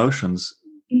effects of emotions.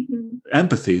 Mm-hmm.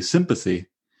 Empathy, sympathy.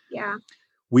 Yeah.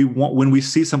 When we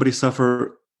see somebody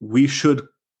suffer, we should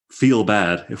feel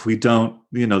bad. If we don't,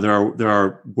 there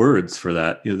are words for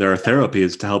that. There are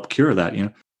therapies to help cure that,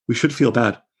 We should feel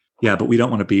bad. Yeah, but we don't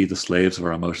want to be the slaves of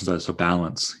our emotions. So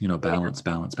balance,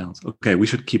 balance. Okay, we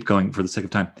should keep going for the sake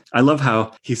of time. I love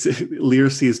how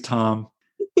Lear sees Tom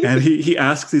and he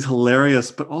asks these hilarious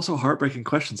but also heartbreaking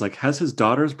questions. Like, has his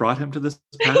daughters brought him to this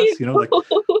pass? Like,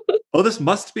 oh, this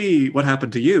must be what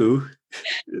happened to you.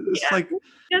 It's like,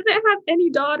 he doesn't have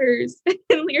any daughters.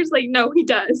 And Lear's like, no, he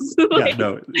does. Yeah,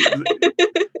 no.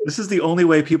 This is the only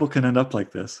way people can end up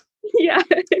like this. Yeah.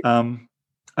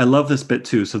 I love this bit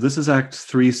too. So this is Act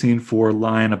 3, Scene 4,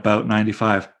 line about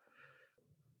 95.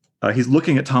 He's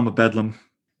looking at Tom of Bedlam,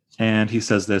 and he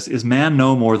says this, "Is man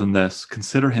no more than this?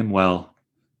 Consider him well.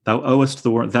 Thou owest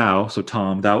the worm, thou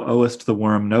owest the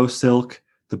worm no silk,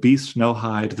 the beast no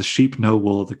hide, the sheep no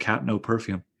wool, the cat no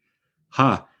perfume.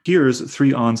 Ha, here's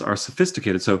 3 ons are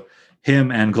sophisticated." So him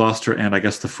and Gloucester and I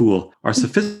guess the fool are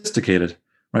sophisticated,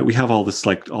 right? We have all this,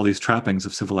 like all these trappings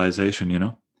of civilization,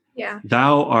 Yeah.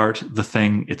 Thou art the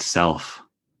thing itself.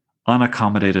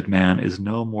 Unaccommodated man is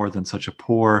no more than such a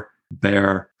poor,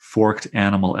 bare, forked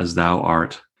animal as thou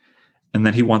art. And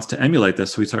then he wants to emulate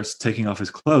this, so he starts taking off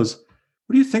his clothes.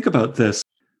 What do you think about this?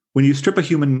 When you strip a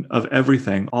human of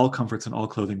everything, all comforts and all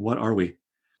clothing, what are we?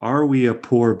 Are we a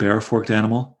poor, bare, forked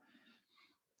animal?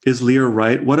 Is Lear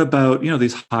right? What about,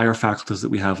 these higher faculties that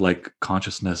we have, like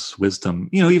consciousness, wisdom,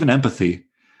 even empathy,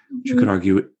 which you could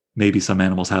argue maybe some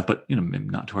animals have, but maybe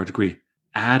not to our degree.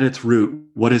 At its root,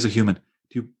 what is a human?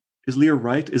 Is Lear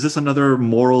right? Is this another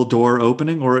moral door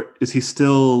opening, or is he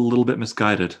still a little bit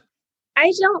misguided?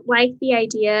 I don't like the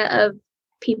idea of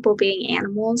people being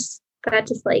animals. That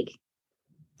just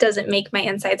doesn't make my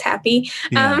insides happy.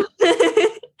 Yeah.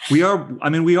 We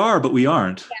are, but we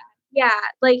aren't. Yeah.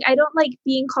 I don't like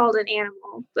being called an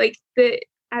animal. I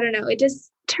don't know. It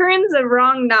just turns a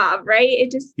wrong knob, right? It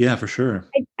just, yeah, for sure.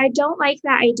 I don't like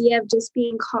that idea of just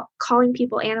being calling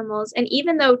people animals. And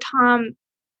even though Tom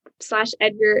 /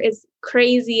 Edgar is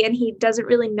crazy and he doesn't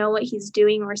really know what he's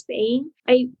doing or saying,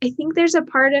 I think there's a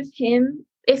part of him,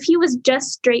 if he was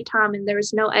just straight Tom and there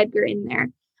was no Edgar in there,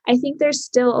 I think there's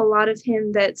still a lot of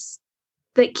him that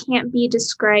can't be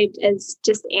described as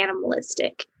just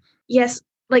animalistic. Yes,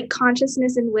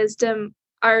 consciousness and wisdom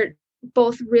are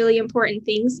both really important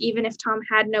things, even if Tom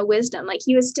had no wisdom.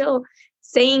 He was still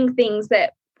saying things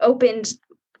that opened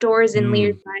doors in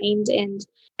Lear's mind,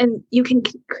 and you can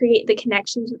create the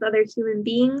connections with other human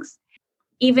beings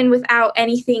even without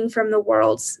anything from the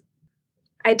worlds.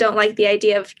 I don't like the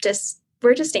idea of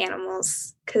we're just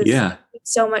animals, because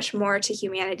it's so much more to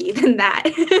humanity than that.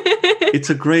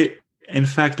 It's in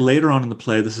fact, later on in the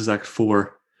play, this is Act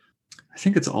 4, I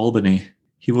think it's Albany,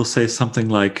 he will say something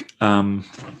like,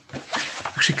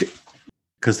 actually,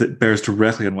 because it bears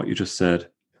directly on what you just said.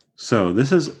 So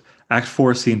this is Act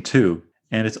 4, Scene 2,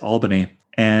 and it's Albany.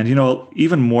 And,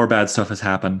 even more bad stuff has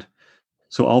happened.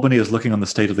 So Albany is looking on the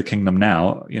state of the kingdom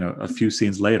now, a few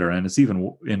scenes later, and it's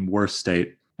even in worse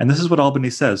state. And this is what Albany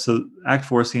says. So Act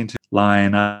 4, Scene 2,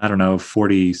 line,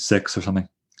 46 or something.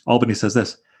 Albany says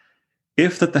this: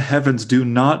 "If that the heavens do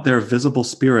not their visible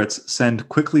spirits send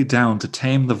quickly down to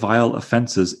tame the vile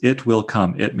offenses, it will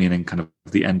come," it meaning kind of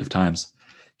the end of times.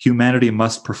 "Humanity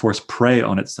must perforce prey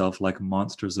on itself like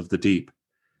monsters of the deep."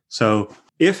 So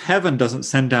if heaven doesn't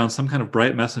send down some kind of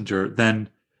bright messenger, then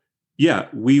yeah,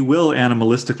 we will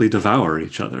animalistically devour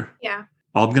each other. Yeah.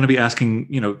 I'm going to be asking,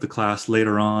 the class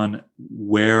later on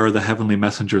where the heavenly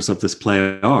messengers of this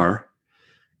play are,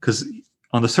 because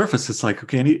on the surface it's like,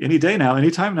 okay, any day now,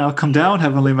 any time now, come down,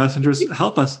 heavenly messengers,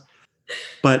 help us.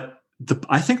 But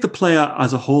I think the play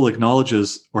as a whole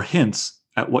acknowledges or hints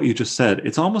at what you just said.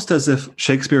 It's almost as if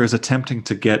Shakespeare is attempting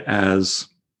to get as,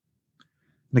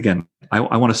 and again,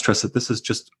 I want to stress that this is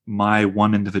just my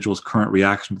one individual's current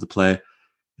reaction to the play.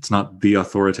 It's not the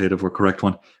authoritative or correct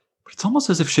one, but it's almost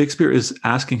as if Shakespeare is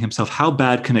asking himself, how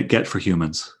bad can it get for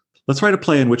humans? Let's write a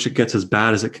play in which it gets as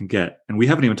bad as it can get. And we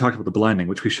haven't even talked about the blinding,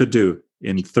 which we should do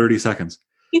in 30 seconds.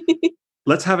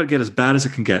 Let's have it get as bad as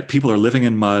it can get. People are living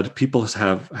in mud. People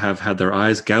have had their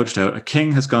eyes gouged out. A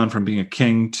king has gone from being a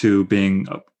king to being,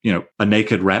 a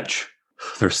naked wretch.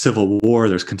 There's civil war.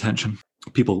 There's contention.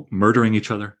 People murdering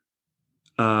each other.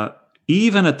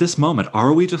 Even at this moment,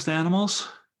 are we just animals?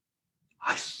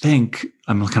 I think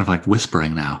I'm kind of like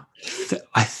whispering now.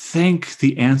 I think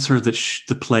the answer that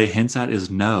the play hints at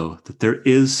is no, that there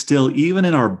is still, even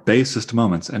in our basest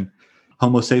moments, and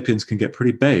Homo sapiens can get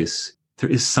pretty base, there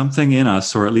is something in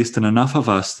us, or at least in enough of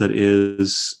us, that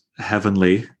is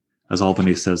heavenly, as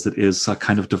Albany says, that is a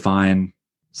kind of divine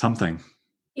something.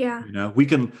 Yeah. We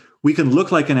can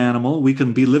look like an animal. We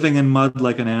can be living in mud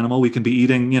like an animal. We can be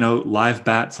eating, live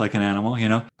bats like an animal,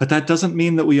 but that doesn't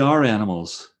mean that we are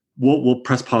animals. We'll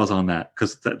press pause on that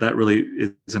because that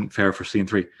really isn't fair for scene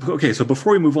 3. Okay, so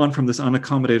before we move on from this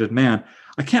unaccommodated man,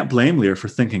 I can't blame Lear for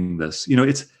thinking this.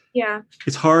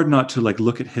 It's hard not to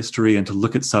look at history and to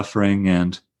look at suffering,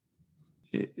 and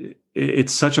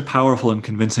it's such a powerful and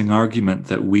convincing argument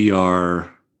that we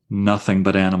are nothing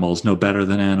but animals, no better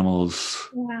than animals,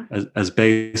 as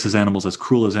base as animals, as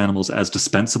cruel as animals, as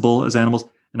dispensable as animals.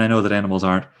 And I know that animals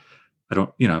aren't. I'm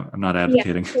not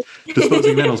advocating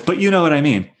disposing of animals, but you know what I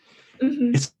mean.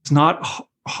 Mm-hmm. It's not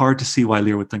hard to see why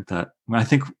Lear would think that. I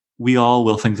think we all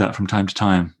will think that from time to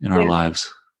time in our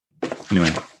lives. Anyway,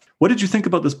 what did you think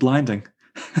about this blinding?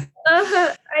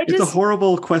 It's a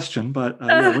horrible question, but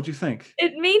what did you think?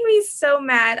 It made me so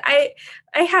mad. I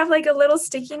have a little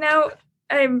sticky note.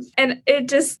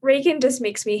 Regan just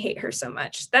makes me hate her so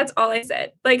much. That's all I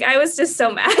said. I was just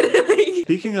so mad.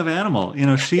 Speaking of animal,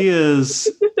 she is,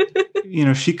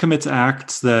 she commits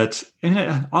acts that,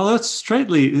 although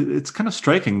it's kind of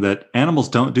striking that animals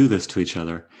don't do this to each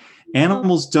other.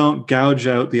 Animals don't gouge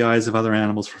out the eyes of other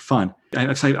animals for fun.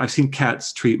 I've seen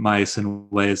cats treat mice in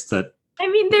ways that,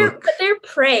 they're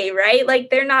prey, right?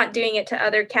 They're not doing it to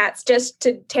other cats just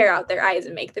to tear out their eyes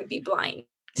and make them be blind.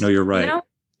 No, you're right.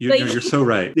 You're so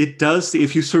right. It does.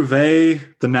 If you survey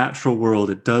the natural world,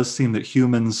 it does seem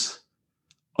that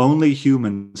only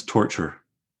humans torture.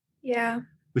 Yeah.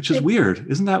 Which is weird.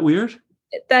 Isn't that weird?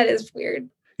 That is weird.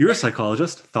 You're a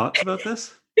psychologist. Thoughts about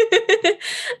this?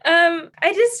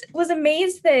 I just was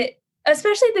amazed that,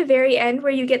 especially at the very end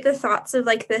where you get the thoughts of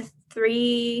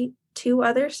the two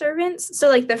other servants.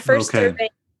 So the first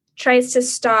servant tries to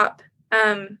stop,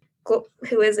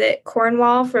 who is it?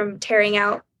 Cornwall from tearing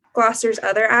out Gloucester's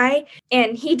other eye,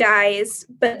 and he dies.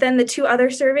 But then the two other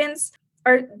servants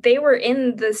they were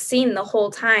in the scene the whole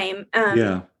time,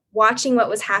 watching what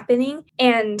was happening,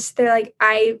 and they're like,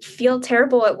 I feel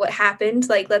terrible at what happened.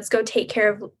 Let's go take care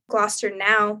of Gloucester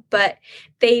now. But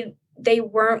they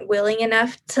weren't willing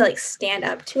enough to stand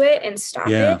up to it and stop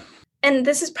it. And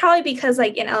this is probably because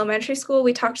in elementary school,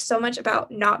 we talked so much about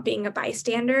not being a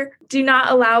bystander. Do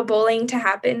not allow bullying to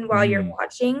happen while you're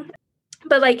watching.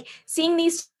 But seeing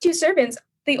these two servants,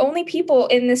 the only people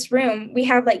in this room, we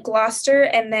have Gloucester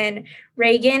and then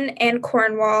Regan and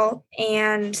Cornwall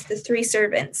and the three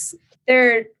servants.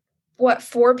 There are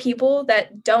 4 people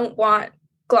that don't want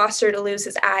Gloucester to lose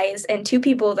his eyes and 2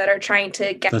 people that are trying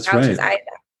to get his eyes out.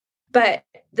 But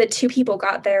the 2 people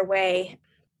got their way,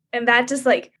 and that just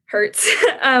hurts.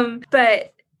 And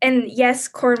yes,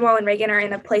 Cornwall and Regan are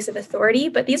in a place of authority,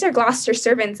 but these are Gloucester's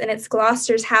servants and it's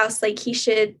Gloucester's house. He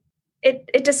should.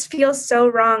 It just feels so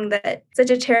wrong that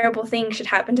such a terrible thing should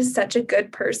happen to such a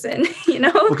good person,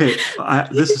 Okay,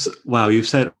 this is, wow, you've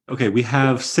said, okay, we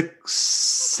have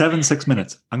 6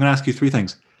 minutes. I'm going to ask you 3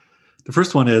 things. The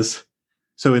first one is,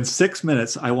 so in 6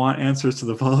 minutes, I want answers to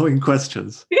the following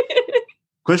questions.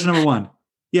 Question number 1.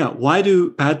 Yeah, why do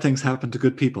bad things happen to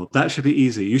good people? That should be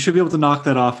easy. You should be able to knock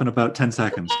that off in about 10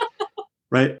 seconds,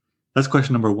 right? That's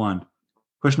question number 1.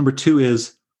 Question number 2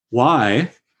 is,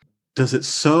 why does it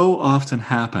so often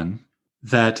happen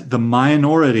that the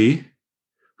minority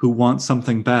who wants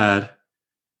something bad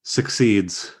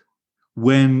succeeds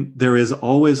when there is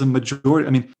always a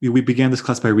majority? We began this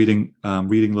class by reading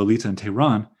Lolita and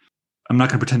Tehran. I'm not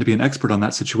going to pretend to be an expert on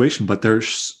that situation, but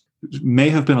there's may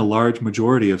have been a large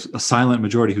majority, of a silent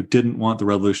majority, who didn't want the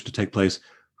revolution to take place,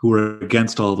 who were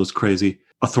against all those crazy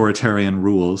authoritarian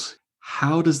rules.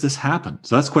 How does this happen?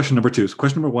 So that's question number 2. So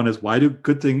question number 1 is, why do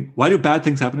bad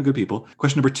things happen to good people?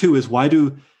 Question number 2 is, why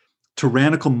do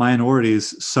tyrannical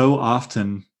minorities so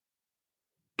often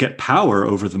get power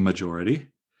over the majority?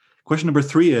 Question number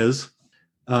 3 is,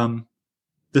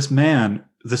 this man,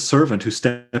 the servant who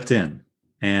stepped in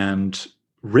and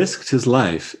risked his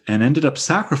life and ended up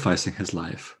sacrificing his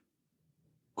life.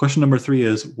 Question number 3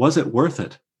 is, was it worth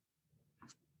it?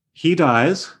 He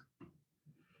dies.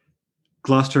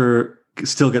 Gloucester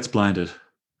still gets blinded.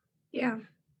 Yeah.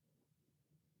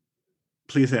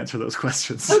 Please answer those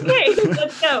questions. Okay,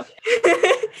 let's go.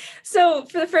 So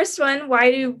for the first one, why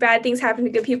do bad things happen to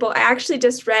good people? I actually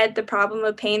just read The Problem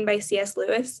of Pain by C.S.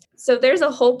 Lewis. So there's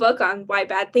a whole book on why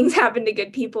bad things happen to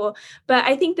good people. But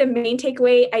I think the main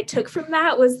takeaway I took from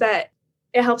that was that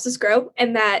it helps us grow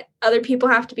and that other people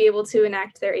have to be able to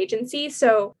enact their agency.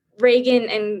 So Regan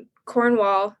and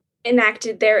Cornwall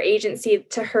enacted their agency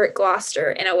to hurt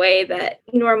Gloucester in a way that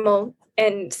normal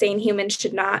and sane humans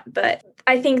should not. But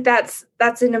I think that's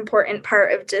an important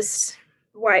part of just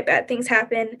why bad things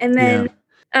happen. And then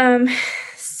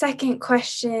second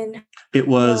question. It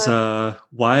was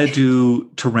why do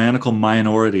tyrannical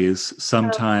minorities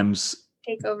sometimes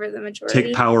take over the majority?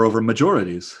 Take power over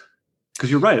majorities? Because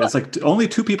you're right. It's like only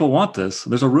 2 people want this.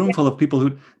 There's a room full of people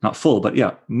who, not full, but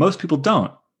yeah, most people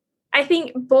don't. I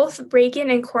think both Regan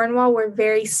and Cornwall were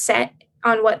very set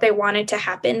on what they wanted to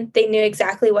happen. They knew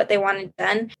exactly what they wanted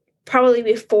done, probably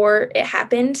before it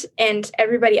happened, and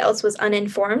everybody else was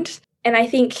uninformed. And I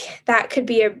think that could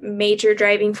be a major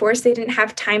driving force. They didn't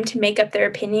have time to make up their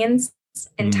opinions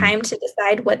and time to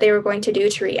decide what they were going to do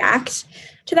to react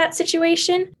to that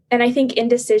situation. And I think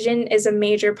indecision is a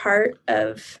major part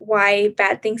of why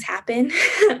bad things happen.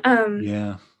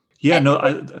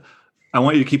 I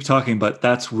want you to keep talking, but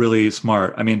that's really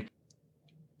smart. I mean,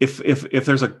 if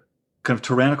there's a kind of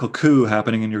tyrannical coup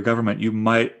happening in your government, you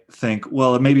might think,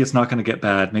 well, maybe it's not going to get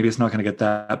bad. Maybe it's not going to get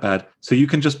that bad. So you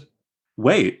can just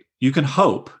wait. You can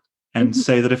hope and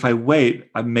say that if I wait,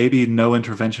 maybe no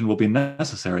intervention will be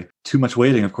necessary. Too much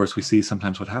waiting, of course, we see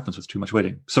sometimes what happens with too much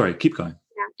waiting. Sorry, keep going.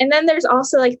 Yeah. And then there's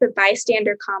also like the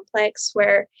bystander complex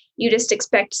where you just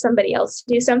expect somebody else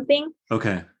to do something.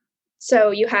 Okay.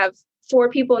 So you have 4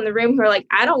 people in the room who are like,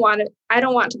 I don't want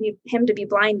him to be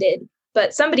blinded,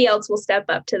 but somebody else will step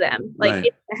up to them. Like,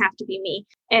 It's going to have to be me.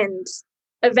 And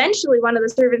eventually one of the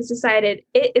servants decided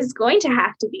it is going to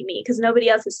have to be me because nobody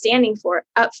else is standing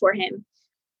up for him.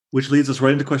 Which leads us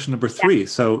right into question number 3. Yeah.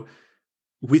 So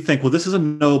we think, well, this is a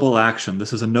noble action.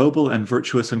 This is a noble and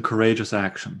virtuous and courageous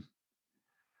action.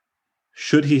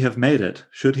 Should he have made it?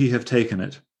 Should he have taken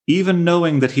it? Even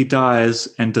knowing that he dies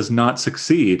and does not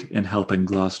succeed in helping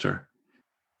Gloucester.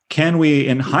 Can we,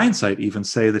 in hindsight, even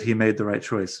say that he made the right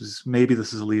choice? Maybe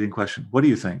this is a leading question. What do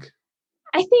you think?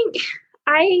 I think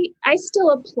I still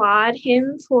applaud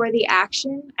him for the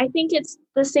action. I think it's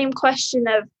the same question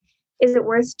of, is it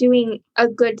worth doing a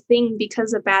good thing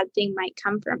because a bad thing might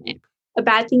come from it? A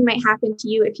bad thing might happen to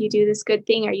you if you do this good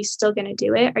thing. Are you still going to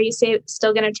do it? Are you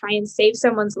still going to try and save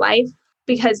someone's life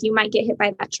because you might get hit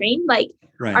by that train? Like,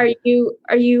 right.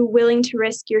 Are you willing to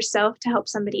risk yourself to help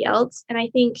somebody else? And I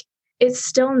think it's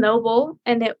still noble,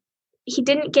 and he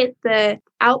didn't get the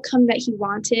outcome that he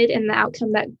wanted and the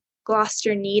outcome that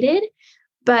Gloucester needed,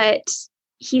 but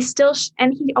he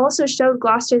also showed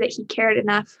Gloucester that he cared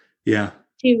enough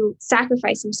to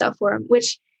sacrifice himself for him,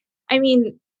 which, I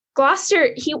mean,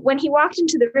 Gloucester, when he walked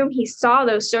into the room, he saw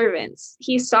those servants.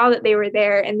 He saw that they were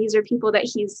there, and these are people that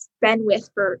he's been with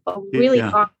for a really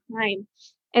long time.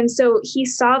 And so he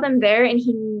saw them there, and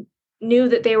he knew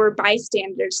that they were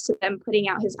bystanders to them putting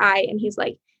out his eye. And he's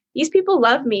like, these people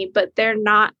love me, but they're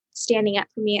not standing up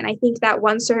for me. And I think that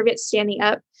one servant standing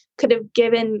up could have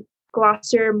given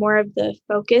Gloucester more of the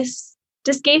focus,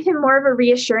 just gave him more of a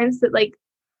reassurance that like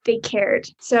they cared.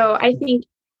 So I think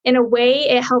in a way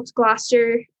it helped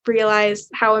Gloucester realize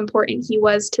how important he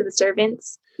was to the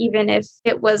servants, even if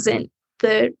it wasn't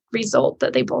the result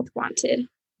that they both wanted.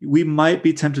 We might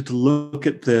be tempted to look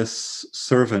at this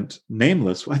servant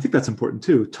nameless. I think that's important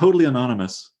too. Totally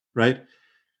anonymous, right?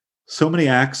 So many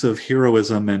acts of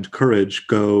heroism and courage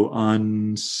go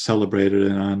uncelebrated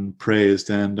and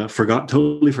unpraised and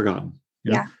totally forgotten.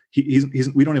 You know?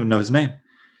 We don't even know his name.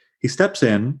 He steps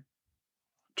in,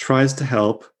 tries to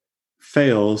help,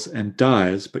 fails, and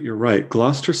dies. But you're right.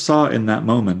 Gloucester saw in that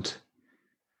moment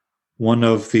one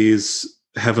of these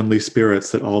heavenly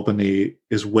spirits that Albany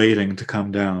is waiting to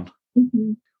come down.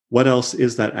 Mm-hmm. What else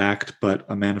is that act but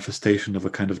a manifestation of a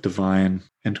kind of divine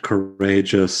and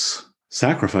courageous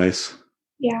sacrifice.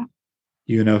 Yeah.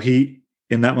 You know,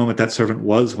 in that moment, that servant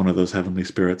was one of those heavenly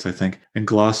spirits, I think. And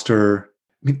Gloucester,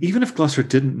 I mean, even if Gloucester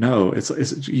didn't know,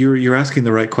 you're asking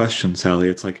the right question, Sally.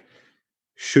 It's like,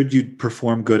 should you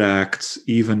perform good acts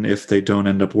even if they don't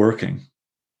end up working?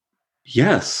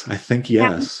 Yes, I think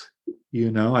yes. Yeah.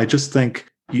 You know, I just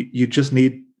think you just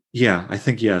need, I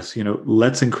think yes. You know,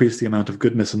 let's increase the amount of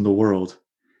goodness in the world.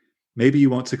 Maybe you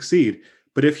won't succeed,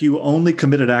 but if you only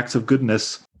committed acts of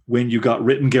goodness when you got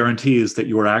written guarantees that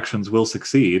your actions will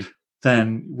succeed,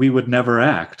 then we would never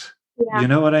act. Yeah. You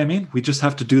know what I mean? We just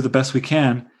have to do the best we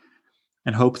can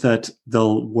and hope that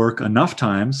they'll work enough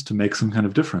times to make some kind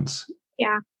of difference.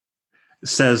 Yeah.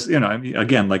 Says, you know, I mean,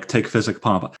 again, like take Physic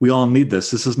Pomp. We all need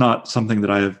this. This is not something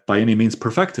that I have by any means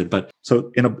perfected. But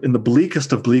so in the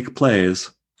bleakest of bleak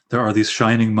plays, there are these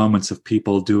shining moments of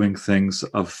people doing things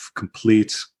of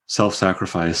complete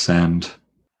self-sacrifice and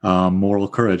moral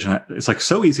courage. And it's like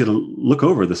so easy to look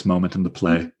over this moment in the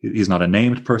play. He's not a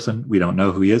named person. We don't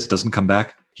know who he is. Doesn't come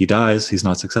back. He dies. He's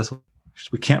not successful.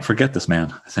 We can't forget this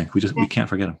man. I think we can't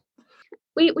forget him.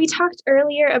 We talked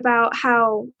earlier about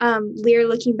how Lear,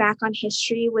 looking back on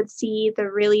history, would see the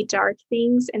really dark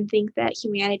things and think that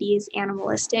humanity is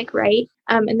animalistic, right?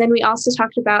 And then we also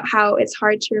talked about how it's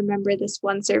hard to remember this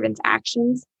one servant's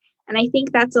actions. And I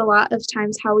think that's a lot of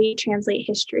times how we translate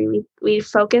history. We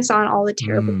focus on all the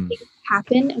terrible things that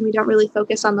happen, and we don't really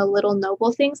focus on the little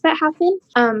noble things that happen.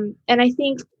 And I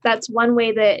think that's one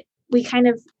way that we kind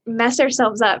of mess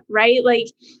ourselves up, right? Like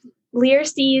Lear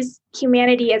sees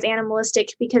humanity as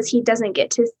animalistic because he doesn't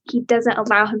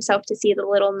allow himself to see the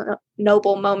little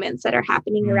noble moments that are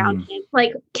happening around him.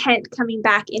 Like Kent coming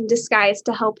back in disguise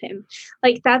to help him.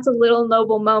 Like that's a little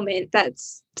noble moment.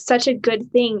 That's such a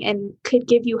good thing and could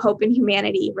give you hope in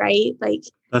humanity, right? Like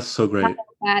that's so great.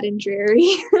 Bad and dreary.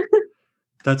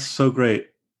 That's so great.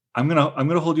 I'm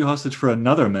gonna hold you hostage for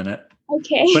another minute.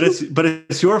 Okay. But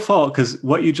it's your fault because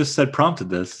what you just said prompted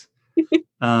this.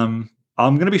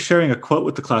 I'm going to be sharing a quote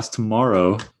with the class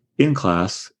tomorrow in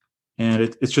class, and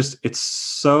it's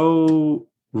so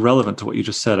relevant to what you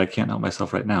just said. I can't help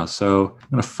myself right now. So I'm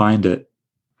going to find it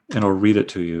and I'll read it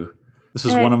to you. This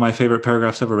is one of my favorite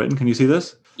paragraphs ever written. Can you see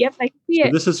this? Yep, I can see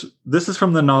it. This is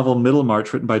from the novel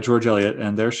Middlemarch, written by George Eliot,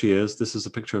 and there she is. This is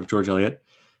a picture of George Eliot.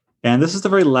 And this is the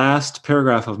very last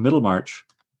paragraph of Middlemarch.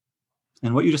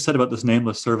 And what you just said about this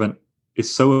nameless servant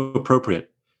is so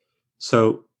appropriate.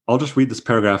 So I'll just read this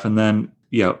paragraph and then,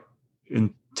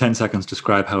 in 10 seconds,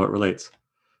 describe how it relates.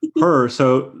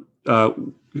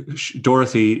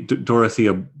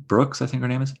 Dorothea Brooks, I think her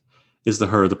name is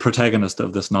the protagonist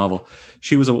of this novel.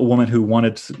 She was a woman who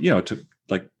wanted, to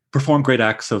like perform great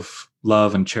acts of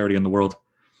love and charity in the world.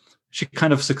 She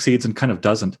kind of succeeds and kind of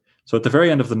doesn't. So at the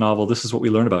very end of the novel, this is what we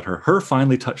learn about her. Her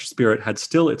finely touched spirit had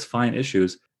still its fine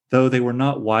issues, though they were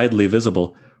not widely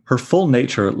visible. Her full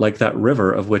nature, like that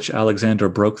river of which Alexander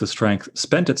broke the strength,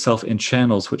 spent itself in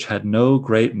channels which had no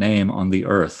great name on the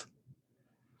earth.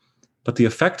 But the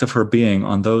effect of her being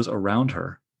on those around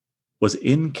her was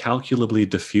incalculably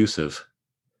diffusive.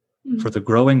 For the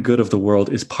growing good of the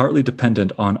world is partly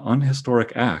dependent on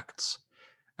unhistoric acts,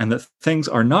 and that things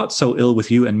are not so ill with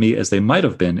you and me as they might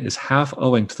have been is half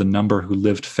owing to the number who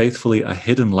lived faithfully a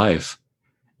hidden life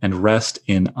and rest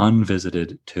in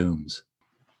unvisited tombs.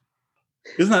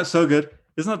 Isn't that so good?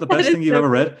 Isn't that the best thing you've ever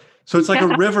read? So it's like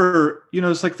a river,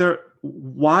 it's like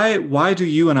why do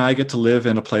you and I get to live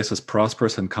in a place as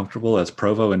prosperous and comfortable as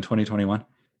Provo in 2021?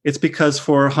 It's because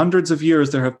for hundreds of years,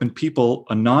 there have been people,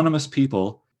 anonymous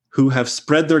people, who have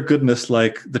spread their goodness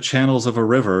like the channels of a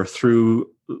river through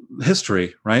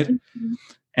history, right? Mm-hmm.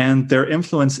 And their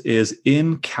influence is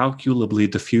incalculably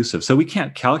diffusive. So we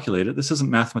can't calculate it. This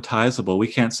isn't mathematizable. We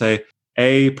can't say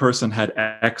A person had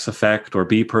X effect or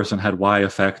B person had Y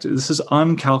effect. This is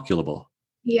uncalculable.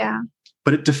 Yeah.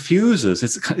 But it diffuses.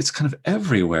 It's kind of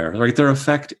everywhere. Like their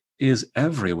effect is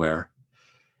everywhere.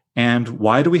 And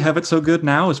why do we have it so good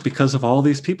now? It's because of all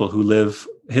these people who live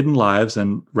hidden lives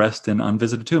and rest in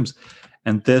unvisited tombs.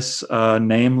 And this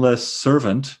nameless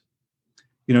servant,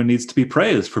 needs to be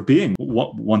praised for being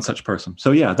one such person.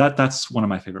 So yeah, that's one of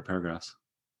my favorite paragraphs.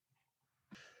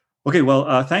 Okay,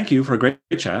 well, thank you for a great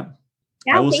chat.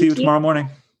 Yeah, I will see you tomorrow morning.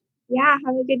 Yeah,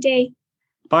 have a good day.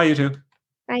 Bye, you too.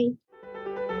 Bye.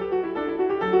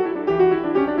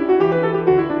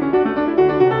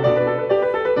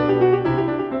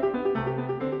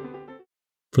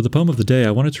 For the poem of the day,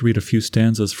 I wanted to read a few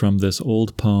stanzas from this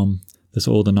old poem, this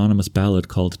old anonymous ballad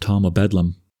called Tom o'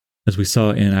 Bedlam. As we saw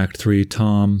in Act 3,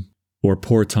 Tom, or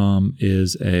Poor Tom,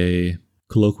 is a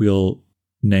colloquial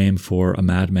name for a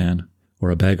madman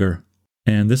or a beggar.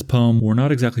 And this poem, we're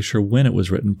not exactly sure when it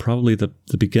was written, probably the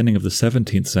beginning of the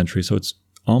 17th century, so it's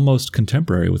almost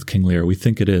contemporary with King Lear. We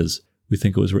think it is. We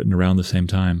think it was written around the same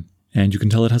time. And you can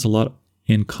tell it has a lot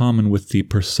in common with the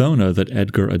persona that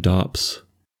Edgar adopts,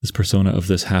 this persona of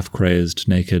this half-crazed,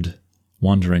 naked,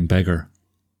 wandering beggar.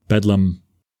 Bedlam,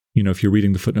 if you're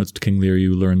reading the footnotes to King Lear,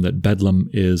 you learn that Bedlam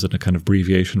is a kind of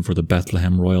abbreviation for the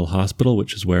Bethlehem Royal Hospital,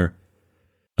 which is where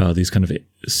these kind of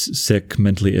sick,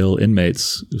 mentally ill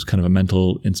inmates, it was kind of a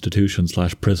mental institution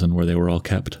 / prison where they were all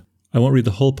kept. I won't read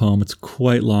the whole poem, it's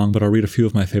quite long, but I'll read a few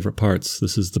of my favorite parts.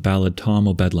 This is the ballad Tom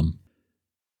o' Bedlam.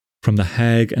 From the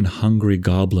hag and hungry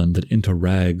goblin that into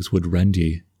rags would rend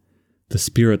ye, the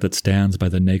spirit that stands by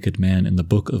the naked man in the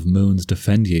book of moons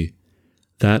defend ye,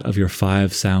 that of your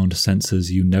 5 sound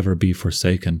senses you never be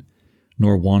forsaken,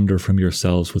 nor wander from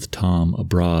yourselves with Tom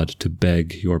abroad to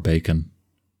beg your bacon.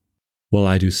 While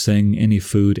I do sing any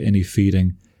food, any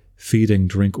feeding,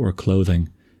 drink or clothing,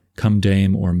 come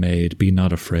dame or maid, be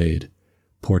not afraid,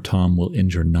 poor Tom will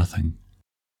injure nothing.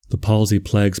 The palsy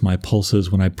plagues my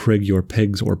pulses when I prig your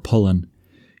pigs or pullen,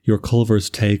 your culvers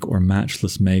take or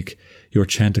matchless make, your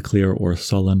chanticleer or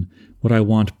sullen. What I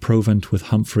want provant with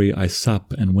Humphrey I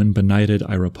sup, and when benighted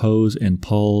I repose in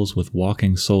Paul's with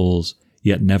walking souls,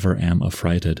 yet never am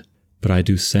affrighted. But I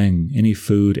do sing, any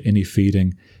food, any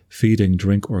feeding,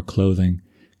 drink or clothing,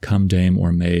 come dame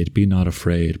or maid, be not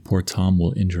afraid, poor Tom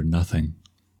will injure nothing.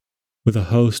 With a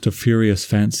host of furious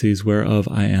fancies whereof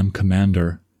I am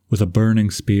commander, with a burning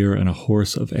spear and a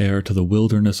horse of air to the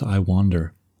wilderness I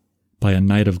wander. By a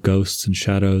night of ghosts and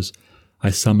shadows I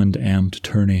summoned am to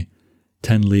tourney,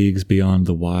 10 leagues beyond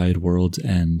the wide world's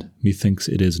end, methinks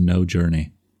it is no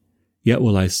journey. Yet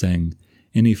will I sing,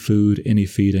 any food, any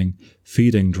feeding,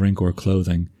 drink or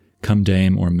clothing, come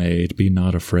dame or maid, be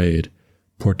not afraid,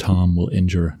 poor Tom will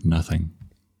injure nothing.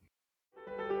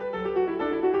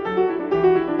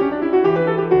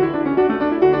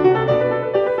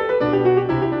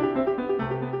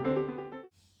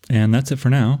 And that's it for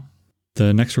now.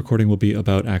 The next recording will be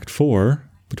about Act 4,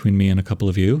 between me and a couple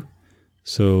of you.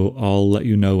 So I'll let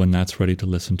you know when that's ready to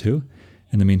listen to.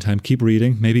 In the meantime, keep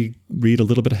reading. Maybe read a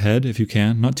little bit ahead if you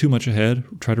can. Not too much ahead.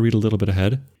 Try to read a little bit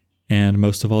ahead. And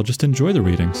most of all, just enjoy the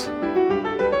readings.